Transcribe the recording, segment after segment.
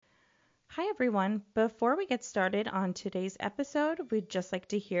Hi, everyone. Before we get started on today's episode, we'd just like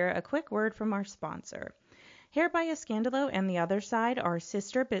to hear a quick word from our sponsor. Hair by Escandalo and The Other Side are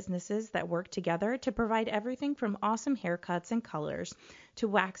sister businesses that work together to provide everything from awesome haircuts and colors to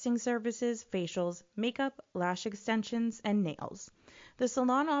waxing services, facials, makeup, lash extensions, and nails. The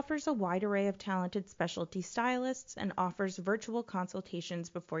salon offers a wide array of talented specialty stylists and offers virtual consultations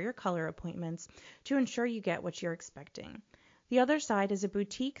before your color appointments to ensure you get what you're expecting. The Other Side is a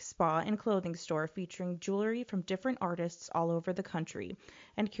boutique spa and clothing store featuring jewelry from different artists all over the country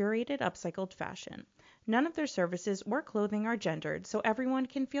and curated upcycled fashion. None of their services or clothing are gendered, so everyone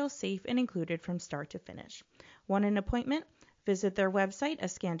can feel safe and included from start to finish. Want an appointment? Visit their website,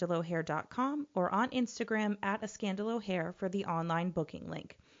 escandalohair.com, or on Instagram at escandalohair for the online booking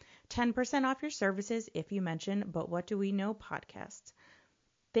link. 10% off your services if you mention But What Do We Know podcast.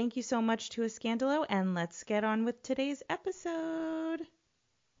 Thank you so much to Escandalo, and let's get on with today's episode.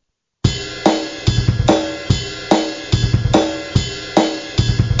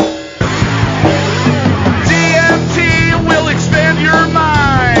 DMT will expand your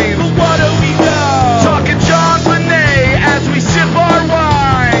mind. But what do we know? Talking John Bonet as we sip our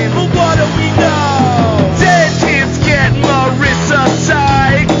wine. But what do we know? Dead kids get Marissa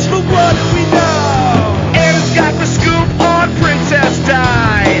psyched. But what do we know? Anna's got the scoop on Princess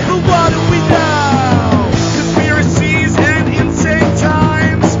Di. But what do we know? Conspiracies and insane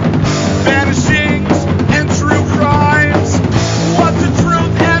times. Vanishings and true crimes. What's the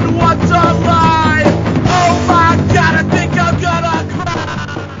truth and what's a lie? Oh my god, I think I'm gonna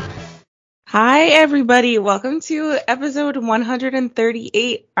cry. Hi, everybody. Welcome to episode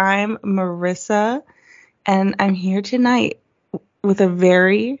 138. I'm Marissa, and I'm here tonight with a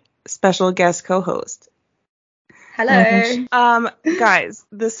very special guest co-host. Hello. Guys,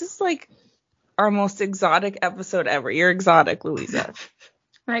 this is like our most exotic episode ever. You're exotic, Louisa.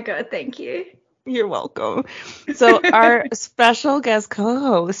 My God, thank you. You're welcome. So our special guest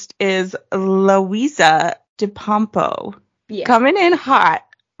co-host is Louisa DePompo, Yeah. coming in hot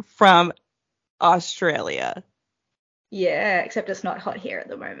from Australia. Yeah, except it's not hot here at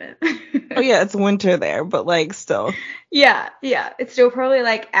the moment. Oh yeah, it's winter there, but like still. Yeah. It's still probably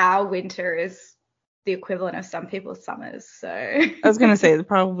like our winter is the equivalent of some people's summers. So I was gonna say it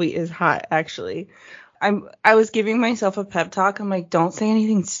probably is hot actually. I was giving myself a pep talk. I'm like, don't say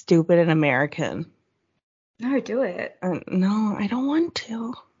anything stupid and American. No, do it. No, I don't want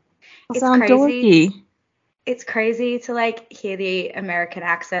to. I'll It's sound crazy. dorky. It's crazy to like hear the American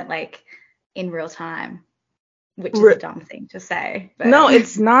accent like in real time, which is a dumb thing to say. But No,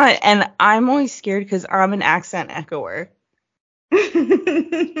 it's not. And I'm always scared because I'm an accent echoer.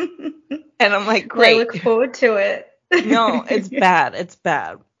 And I'm like, I great. look forward to it. No, it's bad. It's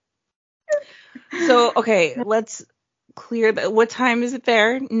bad. So, okay, let's clear that. What time is it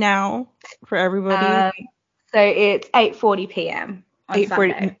there now for everybody? So it's 8:40 p.m. on 8:40.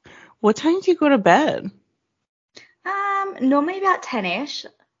 Sunday. What time do you go to bed? Normally about 10ish.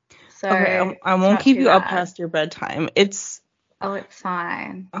 So Okay, I it's won't not keep too you up bad. past your bedtime. It's Oh, it's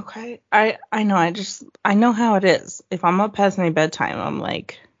fine. okay. I know. I know how it is. If I'm up past my bedtime, I'm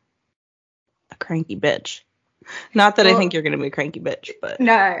like a cranky bitch. Not that I Well, think you're gonna be a cranky bitch, but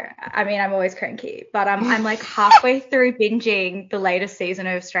No, I mean I'm always cranky, but I'm like halfway through binging the latest season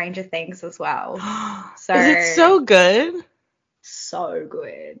of Stranger Things as well. So is it so good? So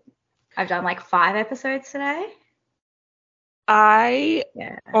good. I've done like 5 episodes today. I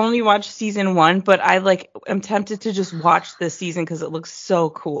Yeah. only watched season 1, but I like am tempted to just watch this season because it looks so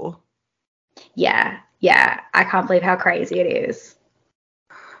cool. Yeah. I can't believe how crazy it is.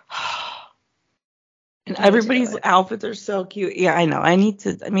 And need to everybody's do it. outfits are so cute. Yeah, I know. I need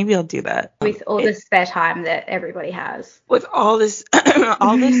to. Maybe I'll do that. With all the spare time that everybody has. With all this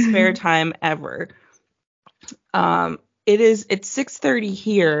spare time ever. It's 6:30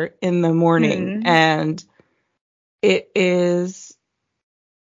 here in the morning, and it is,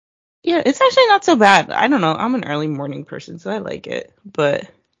 yeah, it's actually not so bad. I don't know. I'm an early morning person, so I like it. But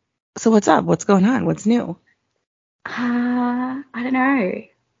so what's up? What's going on? What's new? I don't know.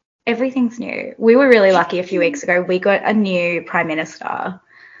 Everything's new. We were really lucky a few weeks ago. We got a new prime minister.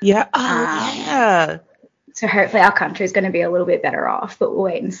 Yeah. Oh, yeah. So hopefully our country is going to be a little bit better off, but we'll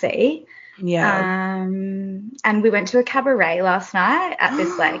wait and see. Yeah. And we went to a cabaret last night at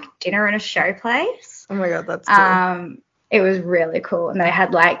this like dinner and a show place. Oh my God, that's cool. It was really cool. And they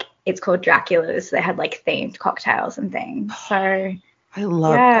had like, it's called Dracula's. They had like themed cocktails and things. So I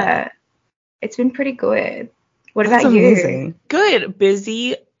love that. It's been pretty good. What That's about amazing. you? Good.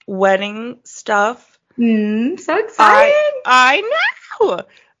 Busy wedding stuff. So excited. I know.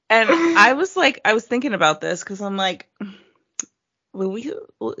 And I was thinking about this because I'm like, Louise,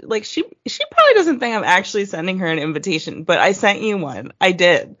 like she probably doesn't think I'm actually sending her an invitation, but I sent you one. I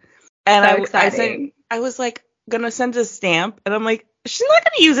did. And So I exciting. was like gonna send a stamp, and I'm like, she's not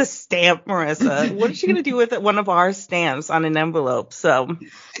gonna use a stamp, Marissa. What is she gonna do with one of our stamps on an envelope? So,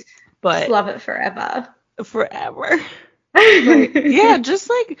 Just but love it forever. forever. But yeah, just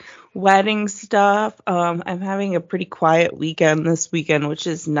like wedding stuff. I'm having a pretty quiet weekend this weekend, which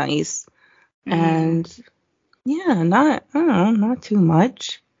is nice. And yeah, I don't know, not too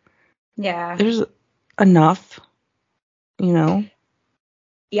much. Yeah. There's enough, you know.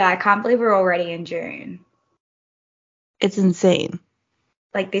 Yeah, I can't believe we're already in June. It's insane.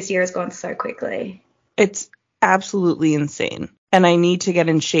 Like, this year has gone so quickly. It's absolutely insane. And I need to get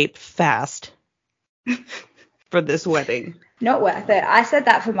in shape fast for this wedding. Not worth it. I said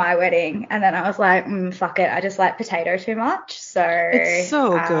that for my wedding, and then I was like, fuck it. I just like potato too much. So It's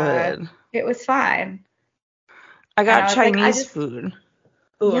so good. It was fine. I got was Chinese food.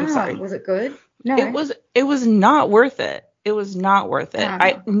 Oh, I'm sorry. Was it good? No. It was not worth it. It was not worth it. Oh.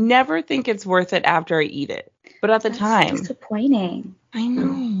 I never think it's worth it after I eat it. But at the That's time, disappointing. I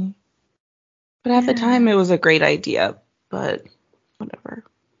know. But at the time, it was a great idea. But whatever.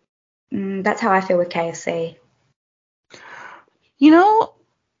 That's how I feel with KFC. You know,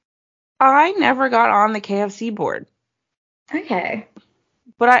 I never got on the KFC board. Okay.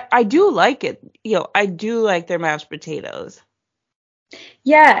 But I do like it. You know, I do like their mashed potatoes.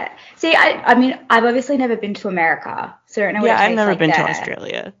 Yeah. See, I mean, I've obviously never been to America, so I don't know what it tastes like. Yeah, I've never been there. to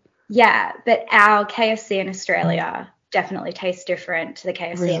Australia. Yeah, but our KFC in Australia definitely tastes different to the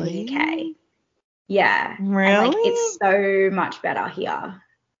KFC in the UK. Yeah. Really? And, like, it's so much better here.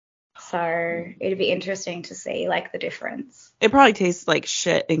 So it'd be interesting to see, like, the difference. It probably tastes like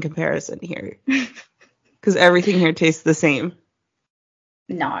shit in comparison here. Because everything here tastes the same.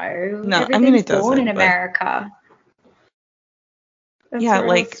 No, I mean, it doesn't. Born in America. That's yeah, where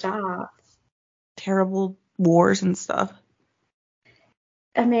like it starts. Terrible wars and stuff.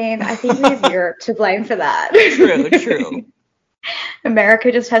 I mean, I think we have Europe to blame for that. True.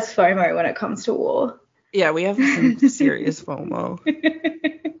 America just has FOMO when it comes to war. Yeah, we have some serious FOMO.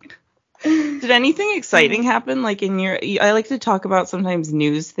 Did anything exciting happen? Like I like to talk about sometimes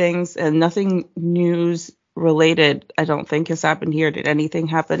news things, and nothing news related, I don't think, has happened here. Did anything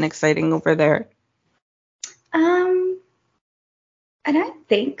happen exciting over there? I don't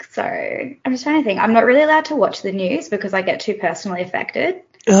think so. I'm just trying to think. I'm not really allowed to watch the news because I get too personally affected.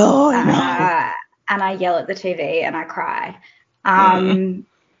 Oh, I know. And I yell at the TV and I cry.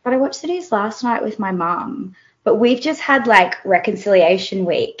 But I watched the news last night with my mum. But we've just had, like, Reconciliation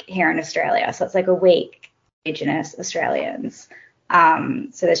Week here in Australia. So it's like a week Indigenous Australians.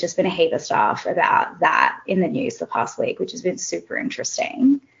 So there's just been a heap of stuff about that in the news the past week, which has been super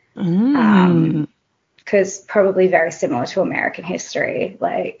interesting. Because probably very similar to American history,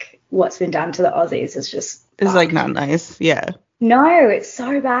 like, what's been done to the Aussies is just... It's, like, not nice. Yeah. No, it's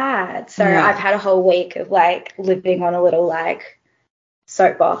so bad. So I've had a whole week of, like, living on a little, like,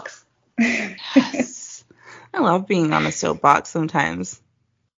 soapbox. Yes. I love being on a soapbox sometimes.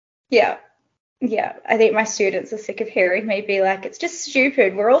 Yeah. I think my students are sick of hearing me be like, it's just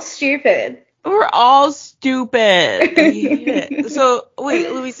stupid. We're all stupid. We're all stupid. I hate it. So, wait,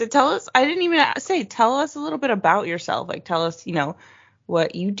 Louisa, tell us a little bit about yourself. Like, tell us, you know,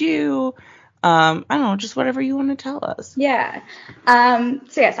 what you do. I don't know, just whatever you want to tell us. Yeah. So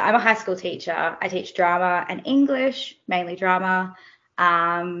I'm a high school teacher. I teach drama and English, mainly drama.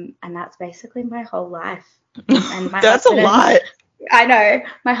 And that's basically my whole life. And That's a lot. I know.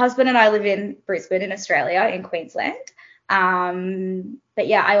 My husband and I live in Brisbane in Australia, in Queensland. But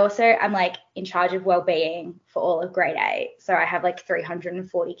yeah, I'm like in charge of wellbeing for all of grade 8. So I have like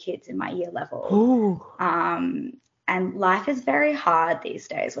 340 kids in my year level. Ooh. And life is very hard these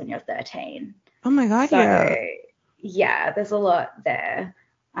days when you're 13. Oh my God, so, yeah, there's a lot there.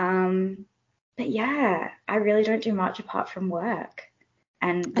 But yeah, I really don't do much apart from work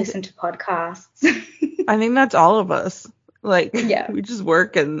and listen to podcasts. I think that's all of us. Like, yeah. We just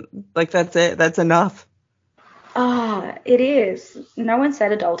work and, like, that's it. That's enough. Oh, it is. No one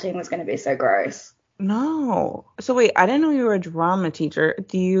said adulting was going to be so gross. No. So wait, I didn't know you were a drama teacher.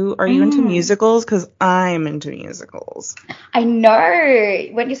 Are you into musicals? Because I'm into musicals. I know.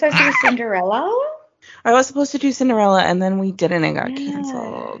 Weren't you supposed to do Cinderella? I was supposed to do Cinderella, and then we didn't. It got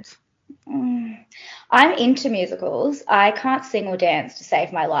canceled. I'm into musicals. I can't sing or dance to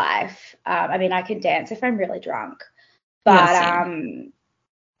save my life. I mean, I can dance if I'm really drunk. But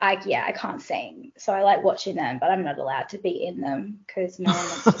I can't sing. So I like watching them, but I'm not allowed to be in them because no one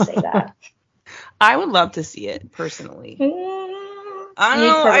wants to see that. I would love to see it, personally.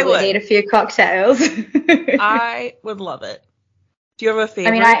 I would need a few cocktails. I would love it. Do you have a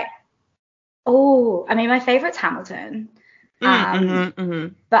favorite? My favorite's Hamilton. Mm-hmm.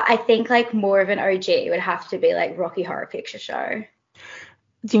 But I think like more of an OG would have to be like Rocky Horror Picture Show.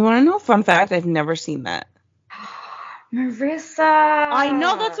 Do you want to know? Fun fact, I've never seen that. Marissa. I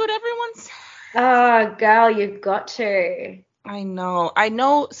know, that's what everyone says. Oh, girl, you've got to. I know. I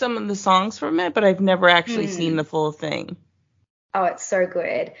know some of the songs from it, but I've never actually seen the full thing. Oh, it's so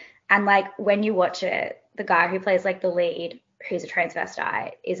good. And like when you watch it, the guy who plays like the lead, who's a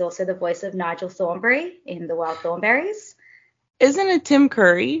transvestite, is also the voice of Nigel Thornberry in The Wild Thornberrys. Isn't it Tim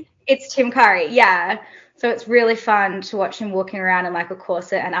Curry? It's Tim Curry, yeah. So it's really fun to watch him walking around in like a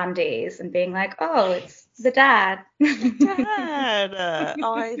corset and undies and being like, oh, it's the dad. Dad.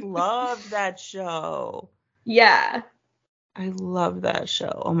 Oh, I love that show. Yeah. I love that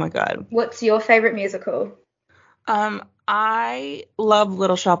show. Oh my God. What's your favorite musical? I love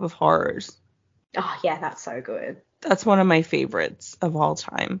Little Shop of Horrors. Oh, yeah, that's so good. That's one of my favorites of all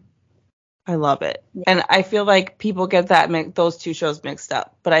time. I love it. Yeah. And I feel like people get those two shows mixed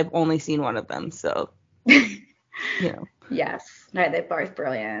up, but I've only seen one of them, so, Yes. No, they're both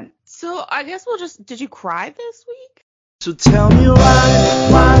brilliant. So I guess did you cry this week? So tell me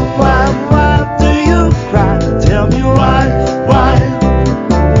why do you cry? Tell me why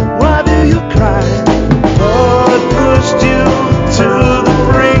do you cry? What pushed you to the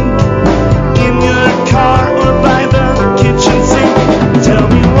brink? In your car or by the kitchen sink? Tell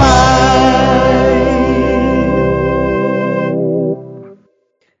me why.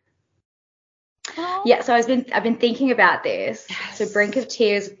 Yeah, so I've been thinking about this. Yes. So Brink of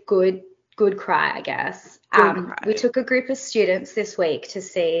Tears, good cry, I guess. We took a group of students this week to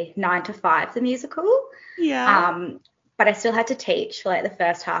see 9 to 5, the musical. Yeah. But I still had to teach for like the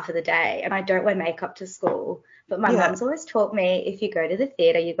first half of the day, and I don't wear makeup to school. But my mum's always taught me if you go to the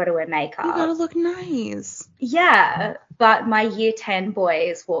theatre, you've got to wear makeup. You got to look nice. Yeah, but my year 10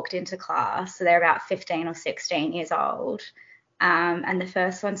 boys walked into class, so they're about 15 or 16 years old. And the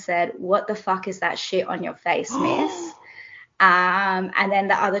first one said, "What the fuck is that shit on your face, miss?" And then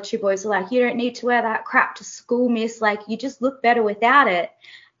the other two boys were like, "You don't need to wear that crap to school, miss. Like, you just look better without it."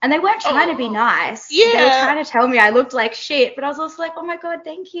 And they weren't trying to be nice. Yeah. They were trying to tell me I looked like shit. But I was also like, oh, my God,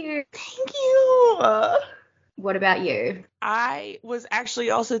 thank you. Thank you. What about you? I was actually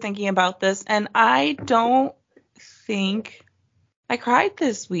also thinking about this, and I don't think I cried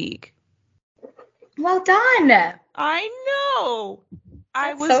this week. Well done. I know.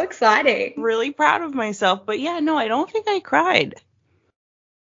 I was so exciting. Really proud of myself. But yeah, no, I don't think I cried.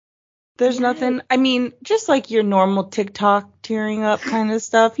 There's nothing, I mean, just like your normal TikTok tearing up kind of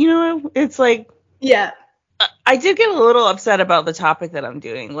stuff, it's like. Yeah. I did get a little upset about the topic that I'm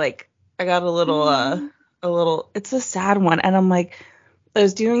doing. Like, I got a little, it's a sad one. And I'm like, I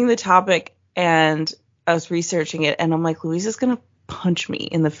was doing the topic and I was researching it. And I'm like, Louisa's going to punch me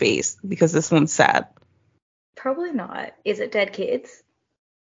in the face because this one's sad. Probably not. Is it dead kids?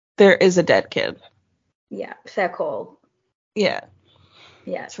 There is a dead kid. Yeah, fair call. Yeah.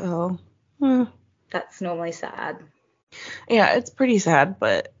 Yeah. So. That's normally sad. Yeah, it's pretty sad,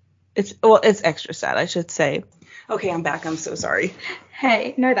 but it's extra sad, I should say. Okay, I'm back. I'm so sorry.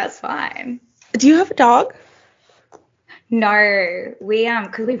 Hey, no, that's fine. Do you have a dog? No, we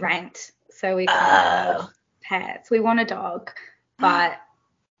because we rent, so we can't have pets. We want a dog, but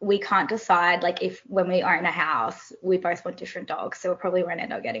we can't decide. Like when we own a house, we both want different dogs, so we'll probably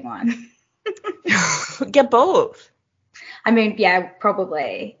end up getting one. Get both. I mean, yeah,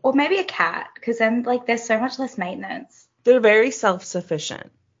 probably. Or maybe a cat, because then, like, there's so much less maintenance. They're very self-sufficient.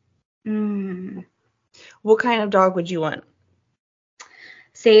 What kind of dog would you want?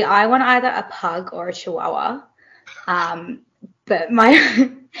 See, I want either a pug or a chihuahua. But my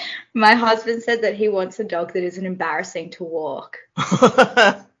husband said that he wants a dog that isn't embarrassing to walk.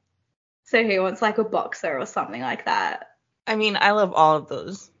 So he wants, like, a boxer or something like that. I mean, I love all of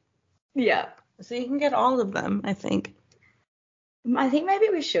those. Yeah. So you can get all of them, I think. I think maybe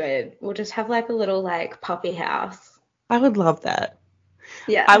we should. We'll just have like a little like puppy house. I would love that.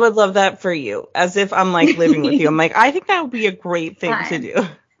 Yeah. I would love that for you. As if I'm like living with you. I'm like, I think that would be a great thing to do.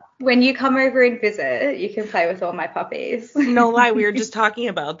 When you come over and visit, you can play with all my puppies. No lie, we were just talking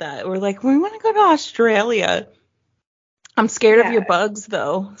about that. We're like, we want to go to Australia. I'm scared of your bugs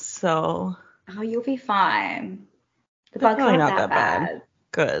though, so. Oh, you'll be fine. The They're bugs aren't not that bad.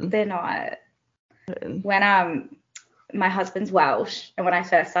 Good. They're not. Good. When my husband's Welsh, and when I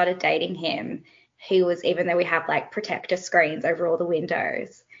first started dating him, he was, even though we have like protector screens over all the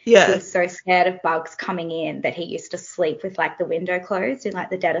windows, he was so scared of bugs coming in that he used to sleep with like the window closed in like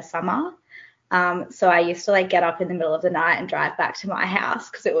the dead of summer. So I used to like get up in the middle of the night and drive back to my house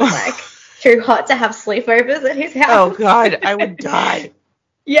because it was like too hot to have sleepovers at his house. Oh God, I would die.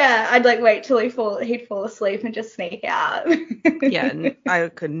 Yeah, I'd like wait till he'd fall asleep and just sneak out. Yeah, I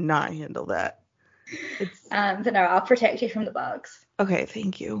could not handle that. But no, I'll protect you from the bugs. Okay,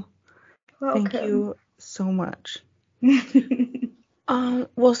 thank you. Welcome. Thank you so much.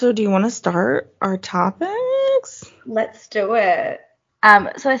 Well, so do you want to start our topics? Let's do it.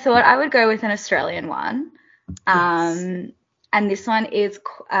 So I thought I would go with an Australian one. Yes. And this one is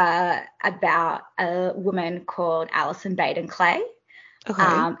about a woman called Alison Baden-Clay. Okay.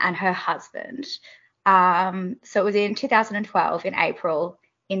 And her husband. So it was in 2012 in April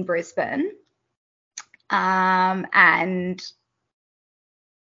in Brisbane. And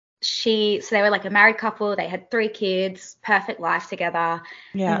so they were like a married couple. They had 3 kids, perfect life together.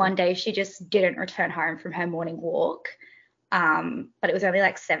 Yeah. And one day she just didn't return home from her morning walk. But it was only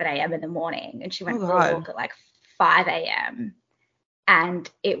like 7 a.m. in the morning, and she went for a walk at like 5 a.m. And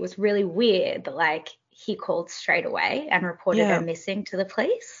it was really weird that like he called straight away and reported her missing to the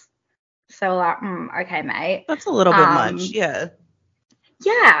police. So like, okay, mate. That's a little bit much. Yeah.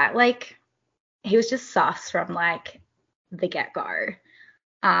 Yeah, like he was just sus from like the get-go.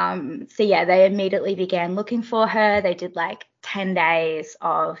 So yeah, they immediately began looking for her. They did like 10 days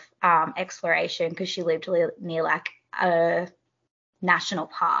of exploration because she lived near like a national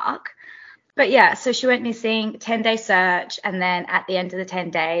park. But yeah, so she went missing, 10-day search, and then at the end of the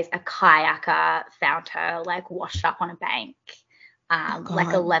 10 days, a kayaker found her like washed up on a bank,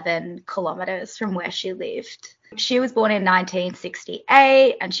 like 11 kilometers from where she lived. She was born in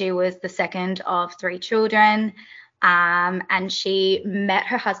 1968, and she was the second of 3 children. And she met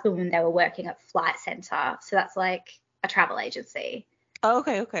her husband when they were working at Flight Centre. So that's like a travel agency. Oh,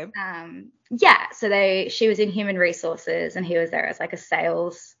 okay. Yeah, so she was in human resources and he was there as like a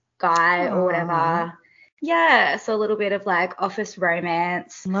sales guy or whatever. Yeah, so a little bit of like office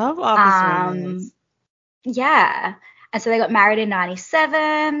romance. Love office romance. Yeah. And so they got married in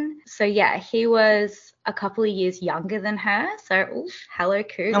 97. So yeah, he was a couple of years younger than her. So hello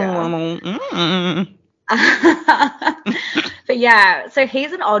cougar. But yeah, so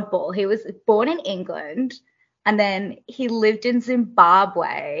he's an oddball. He was born in England and then he lived in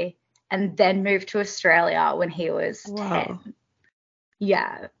Zimbabwe and then moved to Australia when he was 10.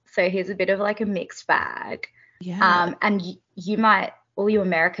 Yeah, so he's a bit of like a mixed bag. Yeah. And you might, all you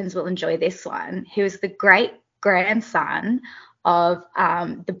Americans will enjoy this one. He was the great grandson of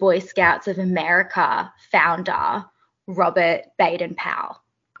the Boy Scouts of America founder, Robert Baden-Powell.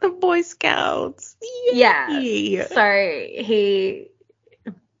 The Boy Scouts. Yay. Yeah. So he,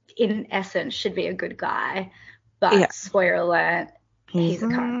 in essence, should be a good guy. But spoiler alert, he's a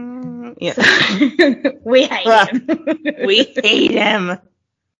cunt. Yeah. So, we hate him. We hate him.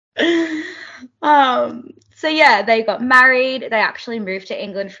 So yeah, they got married. They actually moved to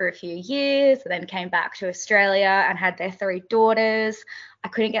England for a few years, and then came back to Australia and had their 3 daughters. I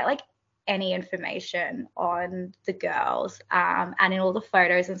couldn't get like any information on the girls, and in all the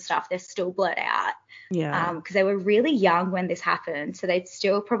photos and stuff, they're still blurred out. Yeah. Because they were really young when this happened, so they'd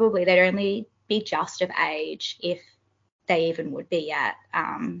only be just of age if they even would be yet,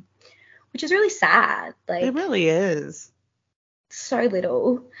 which is really sad. Like, it really is. So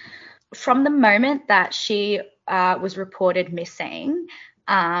little. From the moment that she was reported missing,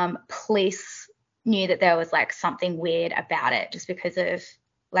 police knew that there was like something weird about it, just because of,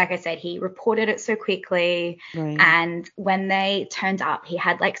 like I said, he reported it so quickly. Right. And when they turned up, he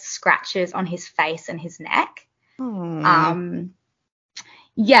had like scratches on his face and his neck.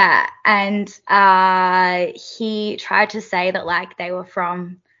 Yeah, and he tried to say that like they were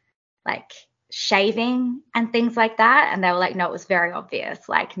from like shaving and things like that, and they were like, no, it was very obvious,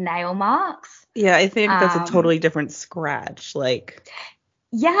 like nail marks. Yeah, I think that's a totally different scratch. Like,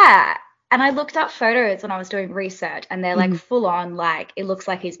 yeah, and I looked up photos when I was doing research, and they're like full on, like it looks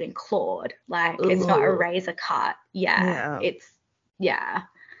like he's been clawed, like it's not a razor cut. It's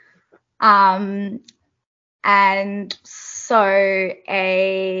and so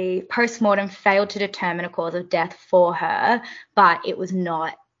a postmortem failed to determine a cause of death for her, but it was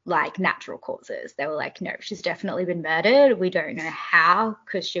not like natural causes. They were like, no, she's definitely been murdered. We don't know how,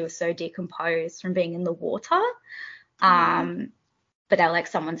 because she was so decomposed from being in the water. But they're like,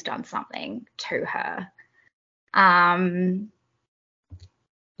 someone's done something to her.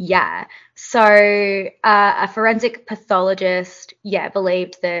 Yeah. So a forensic pathologist,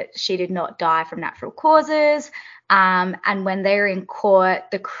 believed that she did not die from natural causes. And when they were in court,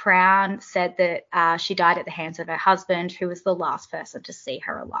 the Crown said that she died at the hands of her husband, who was the last person to see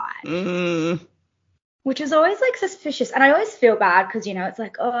her alive. Which is always like suspicious. And I always feel bad because, you know, it's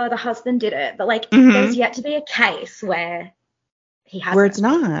like, oh, the husband did it. But like, there's yet to be a case where he hasn't. Where it's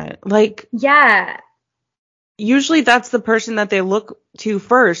not. Like, Yeah. usually that's the person that they look to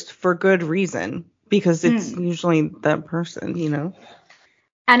first for good reason, because it's usually that person, you know?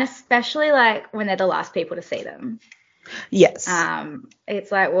 And especially, like, when they're the last people to see them. Yes.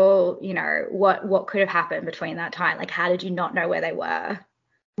 It's like, well, you know, what could have happened between that time? Like, how did you not know where they were?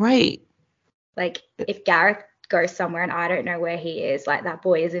 Right. Like, if Gareth goes somewhere and I don't know where he is, like, that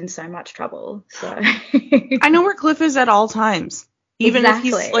boy is in so much trouble. So I know where Cliff is at all times. Even if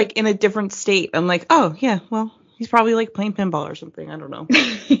he's, Exactly. like, in a different state. I'm like, oh, yeah, well, he's probably, like, playing pinball or something. I don't know.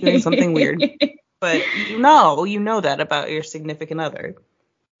 Doing something weird. But you know that about your significant other.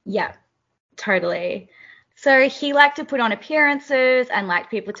 Yeah, totally. So he liked to put on appearances and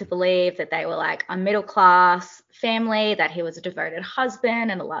liked people to believe that they were like a middle class family, that he was a devoted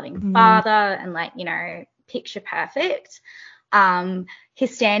husband and a loving father, and, like, you know, picture perfect.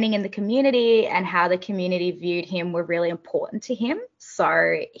 His standing in the community and how the community viewed him were really important to him.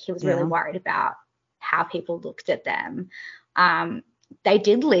 So he was really worried about how people looked at them. They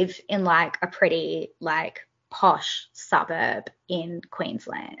did live in, like, a pretty, like, posh suburb in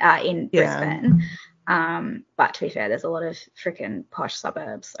Queensland, in Brisbane. But to be fair, there's a lot of freaking posh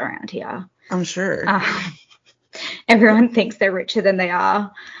suburbs around here. I'm sure. Everyone thinks they're richer than they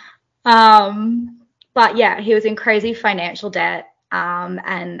are. But yeah, he was in crazy financial debt,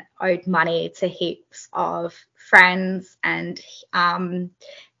 and owed money to heaps of friends, and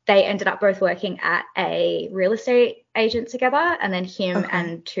they ended up both working at a real estate agent together, and then him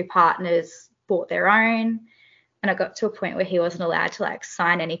and two partners bought their own. And it got to a point where he wasn't allowed to, like,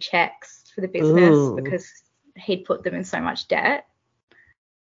 sign any checks for the business because he'd put them in so much debt.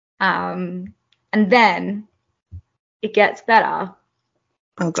 And then it gets better.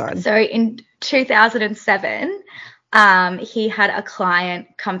 Oh, God. So in 2007, he had a client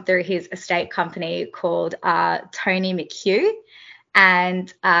come through his estate company called Tony McHugh.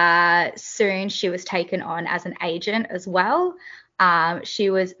 And soon she was taken on as an agent as well.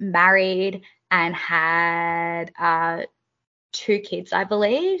 She was married and had 2 kids, I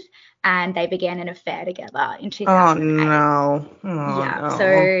believe, and they began an affair together in 2008. Oh, no. Yeah,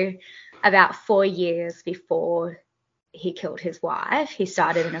 so about 4 years before he killed his wife, he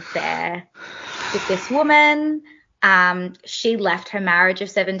started an affair with this woman. She left her marriage of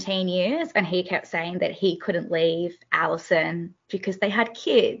 17 years, and he kept saying that he couldn't leave Alison because they had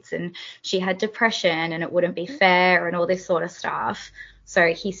kids and she had depression and it wouldn't be fair and all this sort of stuff.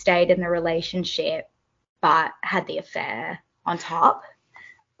 So he stayed in the relationship but had the affair on top.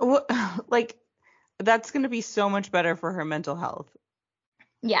 Well, like, that's going to be so much better for her mental health.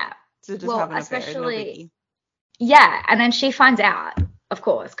 Yeah. To just have an affair, no biggie. Yeah, and then she finds out, of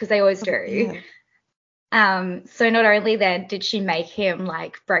course, because they always do. Yeah. So not only then did she make him,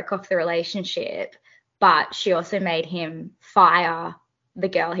 like, break off the relationship, but she also made him fire the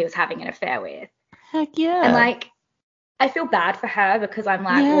girl he was having an affair with. Heck yeah. And, like, I feel bad for her because I'm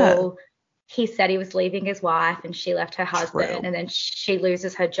like, well, he said he was leaving his wife and she left her husband, and then she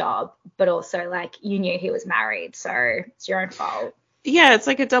loses her job, but also, like, you knew he was married, so it's your own fault. Yeah, it's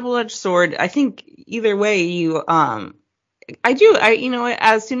like a double-edged sword. I think either way you you know,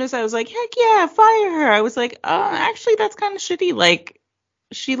 as soon as I was like, heck yeah, fire her, I was like, actually that's kind of shitty. Like,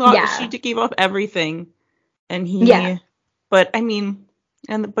 she gave up everything, and but I mean,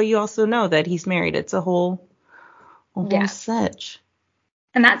 but you also know that he's married. It's a whole such.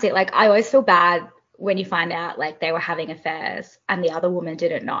 And that's it. Like, I always feel bad when you find out, like, they were having affairs and the other woman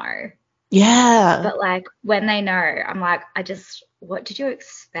didn't know. Yeah. But, like, when they know, I'm like, what did you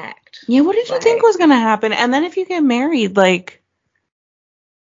expect? Yeah, what did you think was going to happen? And then if you get married, like,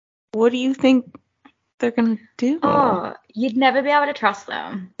 what do you think they're going to do? Oh, you'd never be able to trust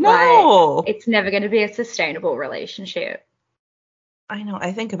them. No. Like, it's never going to be a sustainable relationship. I know.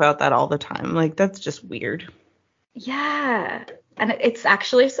 I think about that all the time. Like, that's just weird. Yeah. And it's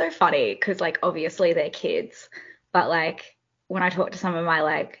actually so funny because, like, obviously they're kids. But, like, when I talk to some of my,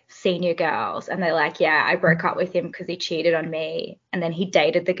 like, senior girls and they're like, yeah, I broke up with him because he cheated on me. And then he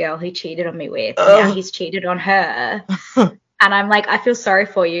dated the girl he cheated on me with. And now he's cheated on her. And I'm like, I feel sorry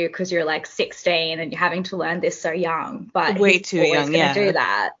for you because you're, like, 16 and you're having to learn this so young. But way he's too always young, gonna do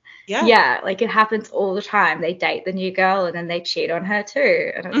that. Yeah. Yeah, like, it happens all the time. They date the new girl and then they cheat on her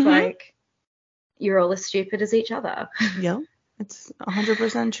too. And it's like, you're all as stupid as each other. Yeah, it's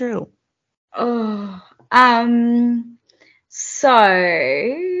 100% true. So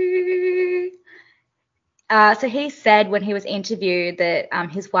he said when he was interviewed that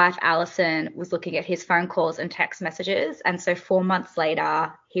his wife Alison was looking at his phone calls and text messages, and so 4 months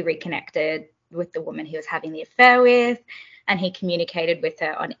later he reconnected with the woman he was having the affair with, and he communicated with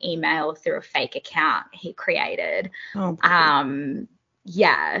her on email through a fake account he created. Oh,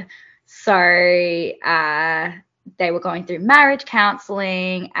 yeah. So they were going through marriage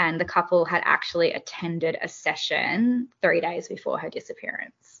counseling, and the couple had actually attended a session 3 days before her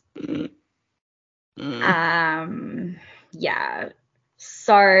disappearance. Yeah.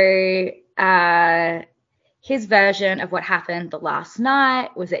 So his version of what happened the last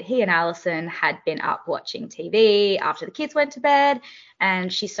night was that he and Alison had been up watching TV after the kids went to bed,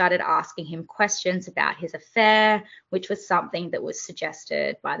 and she started asking him questions about his affair, which was something that was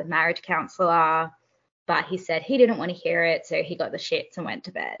suggested by the marriage counsellor. But he said he didn't want to hear it, so he got the shits and went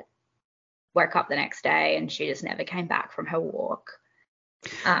to bed. Woke up the next day, and she just never came back from her walk.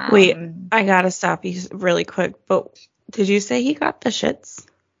 Wait, I gotta stop you really quick, but did you say he got the shits?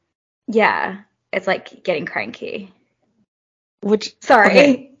 Yeah, it's like getting cranky. Sorry.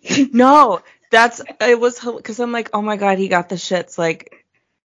 Okay. No, it was because I'm like, oh my God, he got the shits, like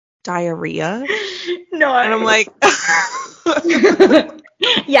diarrhea. No. And I'm like,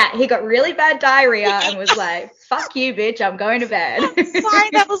 yeah, he got really bad diarrhea and was like, fuck you, bitch, I'm going to bed. Sorry,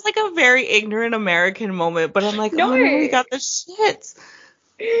 that was like a very ignorant American moment, but I'm like, no, he got the shits.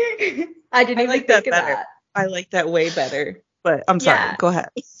 I didn't even think of that. I like that way better, but I'm sorry. Yeah. Go ahead.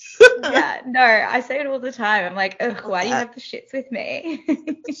 Yeah, no, I say it all the time. I'm like, ugh, why do you have the shits with me?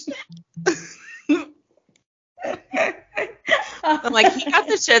 I'm like, he got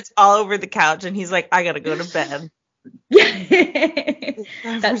the shits all over the couch, and he's like, I gotta go to bed.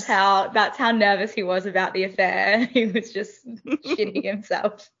 That's how nervous he was about the affair. He was just shitting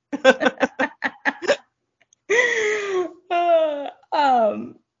himself.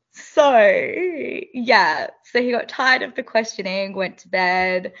 So he got tired of the questioning, went to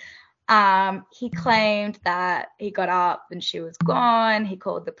bed. He claimed that he got up and she was gone. He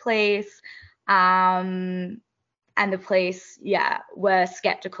called the police. And the police, were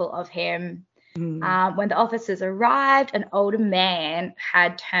skeptical of him. When the officers arrived, an older man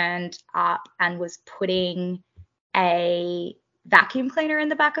had turned up and was putting a vacuum cleaner in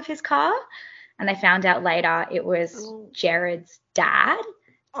the back of his car. And they found out later it was Jared's dad,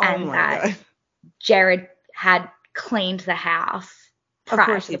 and that God. Jared had cleaned the house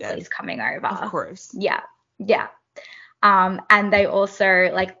prior to the police coming over. Of course. Yeah. And they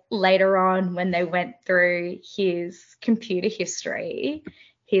also, like, later on when they went through his computer history,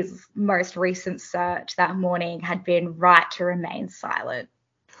 his most recent search that morning had been right to remain silent.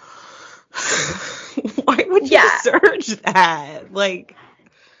 Why would you search that? Like,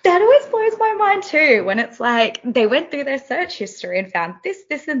 that always blows my mind too, when it's like they went through their search history and found this,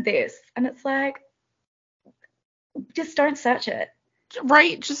 this, and this. And it's like, just don't search it.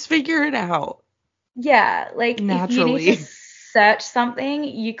 Right? Just figure it out. Yeah, like naturally. If you need to search something,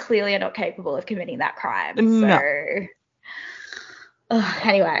 you clearly are not capable of committing that crime. No.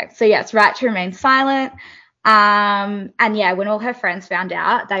 Anyway, so it's right to remain silent. And when all her friends found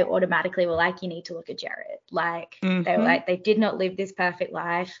out, they automatically were like, you need to look at Jared. Like, they were like, they did not live this perfect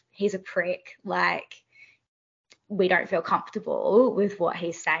life. He's a prick. Like, we don't feel comfortable with what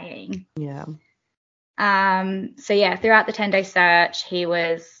he's saying. Yeah. Throughout the 10-day search, he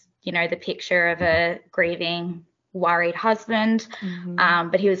was, the picture of a grieving, worried husband.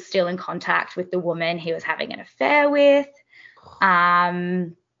 But he was still in contact with the woman he was having an affair with.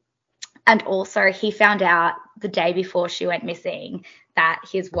 And also he found out the day before she went missing that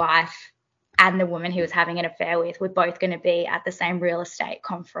his wife and the woman he was having an affair with were both going to be at the same real estate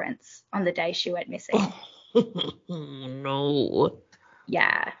conference on the day she went missing. No.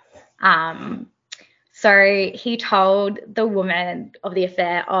 Yeah. So he told the woman of the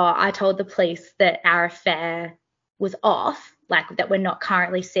affair, I told the police that our affair was off, like that we're not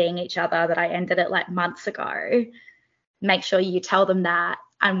currently seeing each other, that I ended it like months ago. Make sure you tell them that.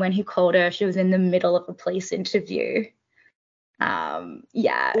 And when he called her, she was in the middle of a police interview. And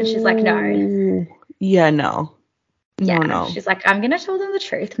she's like, no. Yeah, no. No. She's like, I'm going to tell them the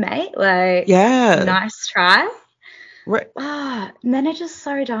truth, mate. Like, nice try. Right. Men are just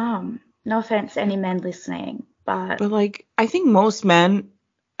so dumb. No offense to any men listening, but like, I think most men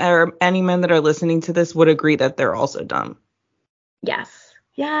or any men that are listening to this would agree that they're also dumb. Yes.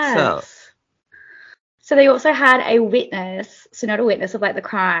 So they also had a witness, so not a witness of like the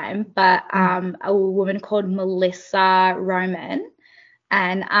crime, but a woman called Melissa Roman.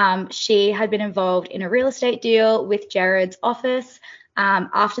 And she had been involved in a real estate deal with Jared's office.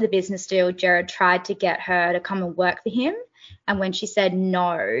 After the business deal, Jared tried to get her to come and work for him. And when she said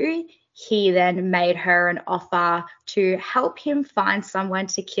no, he then made her an offer to help him find someone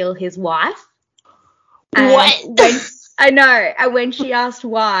to kill his wife. And what? I know. And when she asked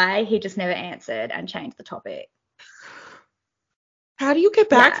why, he just never answered and changed the topic. How do you get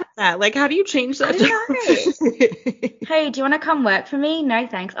back Yeah. from that? Like, how do you change that? I don't know. Hey, do you want to come work for me? No,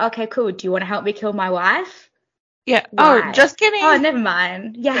 thanks. Okay, cool. Do you want to help me kill my wife? Yeah. Oh, Why? just kidding. Oh, never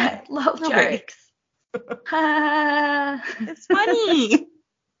mind. Yeah, Yeah, love no worries. jokes. Ha. It's funny.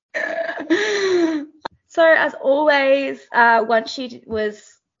 So, as always, once she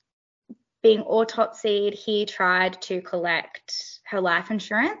was being autopsied, he tried to collect her life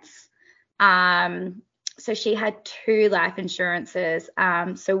insurance. So she had 2 life insurances.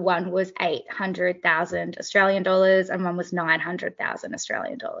 So one was 800,000 Australian dollars and one was 900,000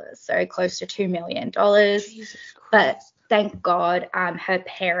 Australian dollars. So close to $2 million. Jesus Christ. But thank God, her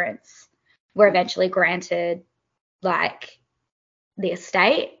parents were eventually granted like the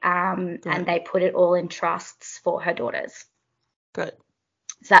estate, and they put it all in trusts for her daughters. Good.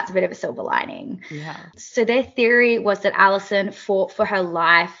 So that's a bit of a silver lining. Yeah. So their theory was that Alison fought for her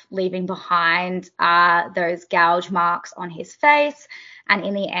life, leaving behind those gouge marks on his face. And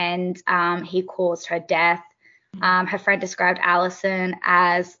in the end, he caused her death. Her friend described Alison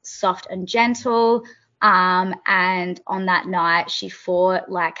as soft and gentle. And on that night, she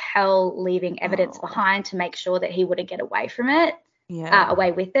fought like hell, leaving evidence behind to make sure that he wouldn't get away from it,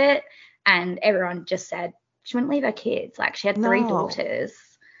 away with it. And everyone just said she wouldn't leave her kids. Like, she had 3 daughters.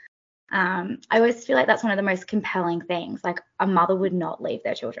 I always feel like that's one of the most compelling things. Like, a mother would not leave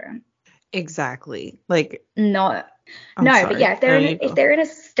their children. Exactly. Like, No, I'm no, sorry. but yeah, if they're in a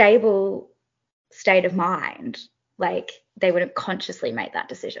stable state of mind, like, they wouldn't consciously make that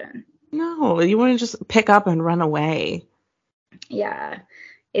decision. No, you want to just pick up and run away. Yeah,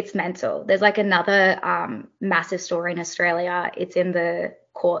 it's mental. There's like another massive story in Australia. It's in the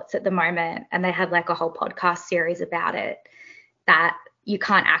courts at the moment, and they had like a whole podcast series about it that you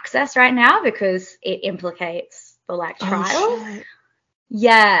can't access right now because it implicates the like trial. Oh, shit.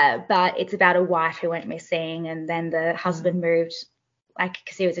 Yeah, but it's about a wife who went missing, and then the husband moved, like,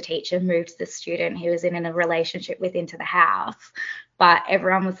 because he was a teacher, moved the student he was in a relationship with into the house. But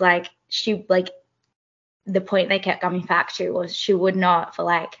everyone was like, the point they kept coming back to was she would not, for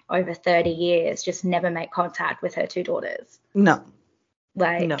like over 30 years, just never make contact with her 2 daughters. No.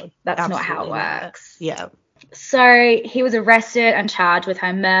 Like, No, that's not how it absolutely not. works. Yeah. So he was arrested and charged with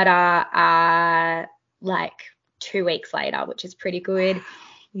her murder like 2 weeks later, which is pretty good.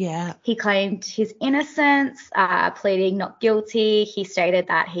 Yeah. He claimed his innocence, pleading not guilty. He stated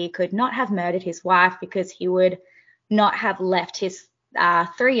that he could not have murdered his wife because he would not have left his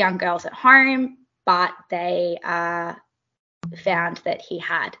 3 young girls at home, but they found that he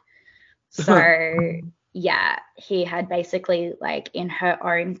had. So, yeah, he had basically, like, in her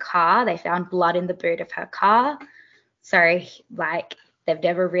own car, they found blood in the boot of her car. So, like, they've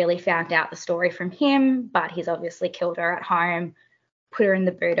never really found out the story from him, but he's obviously killed her at home, put her in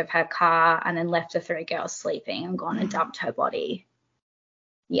the boot of her car, and then left the 3 girls sleeping and gone and dumped her body.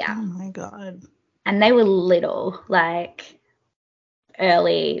 Yeah. Oh, my God. And they were little, like,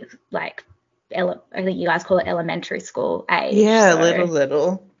 early, like, I think you guys call it elementary school age. Yeah, so.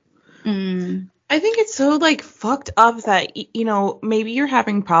 little. I think it's so, like, fucked up that, you know, maybe you're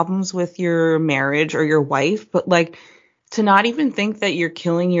having problems with your marriage or your wife, but, like, to not even think that you're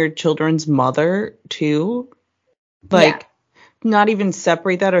killing your children's mother, too. Like, not even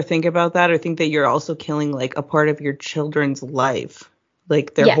separate that or think about that or think that you're also killing, like, a part of your children's life.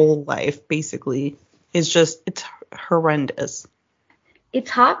 Like, their whole life, basically. It's just, it's horrendous. It's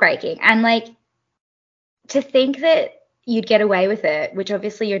heartbreaking. And, like, to think that you'd get away with it, which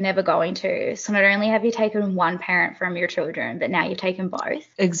obviously you're never going to. So not only have you taken one parent from your children, but now you've taken both.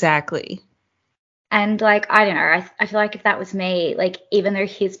 Exactly. And, like, I don't know, I feel like if that was me, like, even though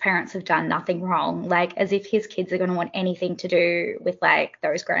his parents have done nothing wrong, like, as if his kids are going to want anything to do with, like,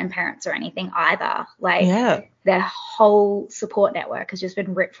 those grandparents or anything either. Like, their whole support network has just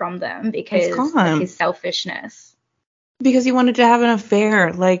been ripped from them because of his selfishness. Because he wanted to have an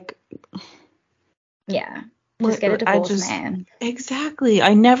affair, like... Yeah. Just get a divorce, man. Exactly.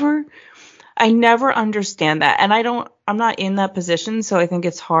 I never understand that. And I'm not in that position, so I think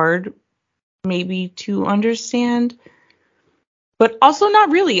it's hard maybe to understand. But also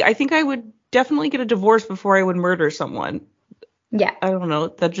not really. I think I would definitely get a divorce before I would murder someone. Yeah. I don't know.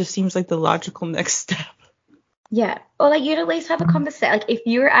 That just seems like the logical next step. Yeah. Or, like, you'd at least have a conversation. Like, if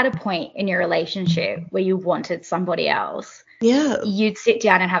you were at a point in your relationship where you wanted somebody else, you'd sit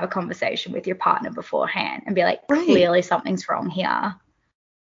down and have a conversation with your partner beforehand and be like, clearly something's wrong here.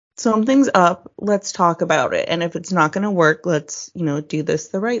 Something's up. Let's talk about it. And if it's not going to work, let's, you know, do this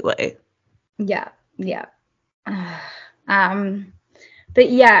the right way. Yeah. Yeah. But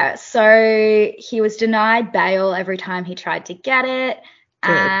yeah, so he was denied bail every time he tried to get it.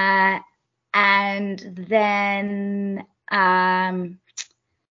 And then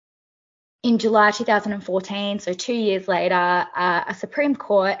in July 2014, so 2 years later, a Supreme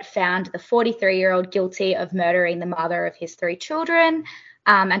Court found the 43-year-old guilty of murdering the mother of his 3 children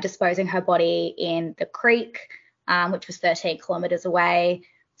and disposing her body in the creek, which was 13 kilometers away.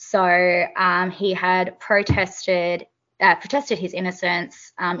 So he had protested his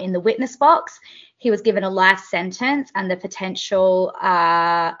innocence in the witness box. He was given a life sentence and the potential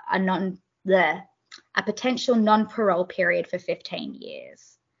non-parole period for 15 years.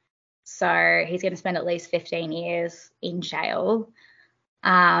 So he's going to spend at least 15 years in jail.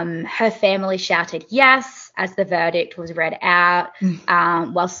 Her family shouted yes as the verdict was read out,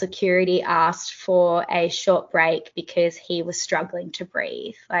 while security asked for a short break because he was struggling to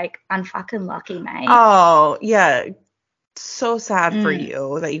breathe. Like, unfucking lucky, mate. Oh, yeah. So sad for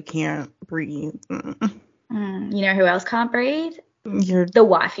you that you can't breathe. You know who else can't breathe? The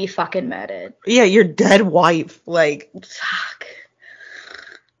wife you fucking murdered. Yeah, your dead wife. Like, fuck.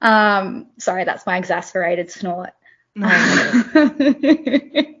 Sorry, that's my exasperated snort. No,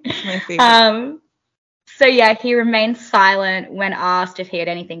 it's my favorite. So yeah, he remained silent when asked if he had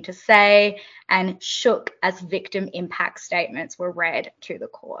anything to say and shook as victim impact statements were read to the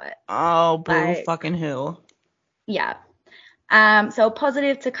court. Oh, boo fucking who. Yeah. So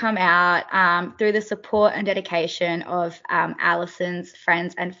positive to come out through the support and dedication of Alison's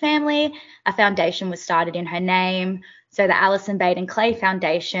friends and family. A foundation was started in her name. So the Alison Baden Clay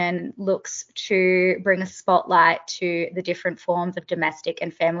Foundation looks to bring a spotlight to the different forms of domestic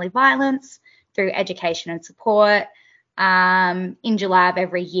and family violence through education and support. In July of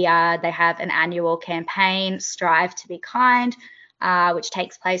every year, they have an annual campaign, Strive to be Kind, which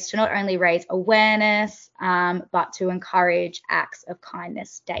takes place to not only raise awareness, but to encourage acts of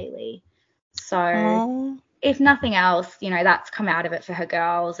kindness daily. So if nothing else, you know, that's come out of it for her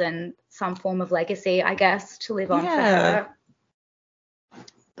girls and some form of legacy, I guess, to live on for her.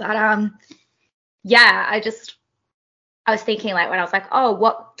 But yeah, I was thinking, like, when I was like, oh,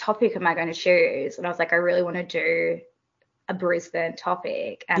 what topic am I going to choose? And I was like, I really want to do a Brisbane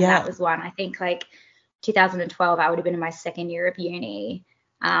topic. And that was one. I think like 2012, I would have been in my second year of uni,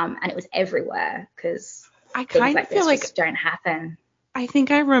 and it was everywhere because I kind of feel like just don't happen. I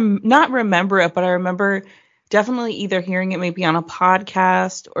think I not remember it, but I remember definitely either hearing it maybe on a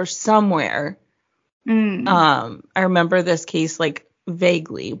podcast or somewhere. I remember this case like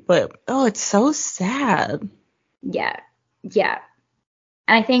vaguely, but it's so sad. Yeah. And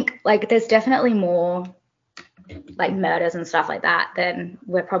I think like there's definitely more like murders and stuff like that than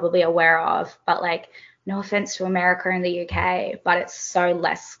we're probably aware of. But like, no offense to America and the UK, but it's so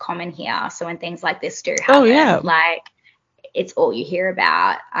less common here. So when things like this do happen, like it's all you hear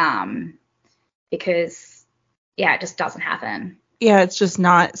about, because it just doesn't happen. Yeah, it's just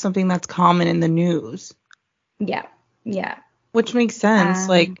not something that's common in the news. Yeah. Which makes sense,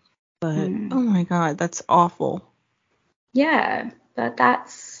 but oh my God, that's awful. Yeah, but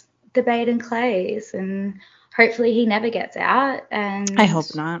that's the Baden Clays, and hopefully he never gets out. And I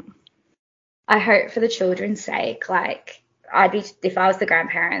hope not. I hope for the children's sake, like if I was the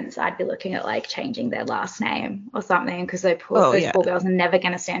grandparents, I'd be looking at like changing their last name or something, because those poor girls are never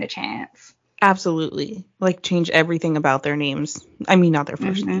going to stand a chance. Absolutely. Like change everything about their names. I mean, not their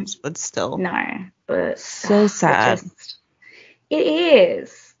first names, but still. No, but so sad. It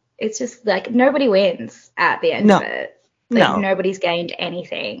is. It's just like nobody wins at the end of it. Like, nobody's gained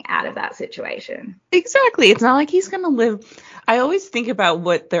anything out of that situation. Exactly. It's not like he's going to live. I always think about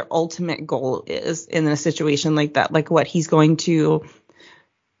what their ultimate goal is in a situation like that. Like what he's going to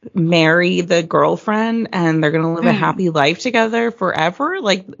marry the girlfriend and they're going to live a happy life together forever.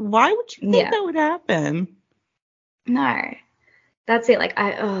 Like, why would you think that would happen? No. That's it. Like,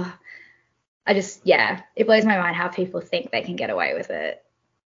 it blows my mind how people think they can get away with it.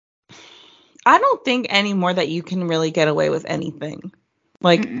 I don't think anymore that you can really get away with anything.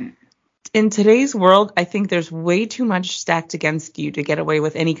 Like, in today's world, I think there's way too much stacked against you to get away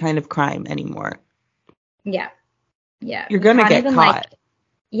with any kind of crime anymore. Yeah. You're going to get caught.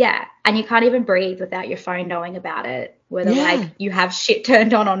 And you can't even breathe without your phone knowing about it, whether, like, you have shit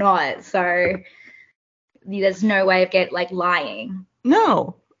turned on or not. So there's no way of lying.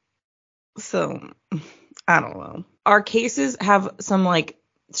 No. So, I don't know. Our cases have some,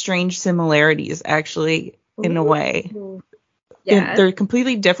 strange similarities, actually, in a way. Yeah. They're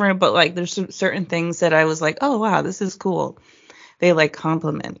completely different, but, there's certain things that I was like, oh, wow, this is cool. They,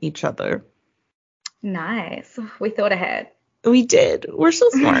 complement each other. Nice. We thought ahead. We did. We're so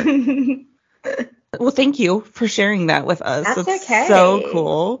smart. Well, thank you for sharing that with us. That's okay. So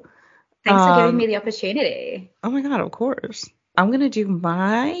cool. Thanks for giving me the opportunity. Oh, my God, of course. I'm going to do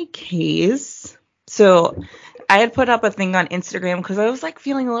my case. So I had put up a thing on Instagram because I was like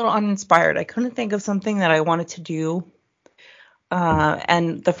feeling a little uninspired. I couldn't think of something that I wanted to do.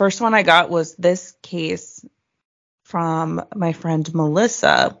 And the first one I got was this case from my friend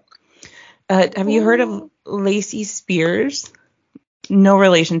Melissa. Have you heard of Lacey Spears? No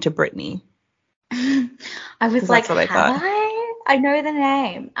relation to Britney. I was like, that's what I thought. I know the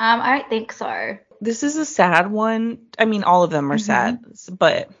name. I don't think so. This is a sad one. I mean, all of them are sad,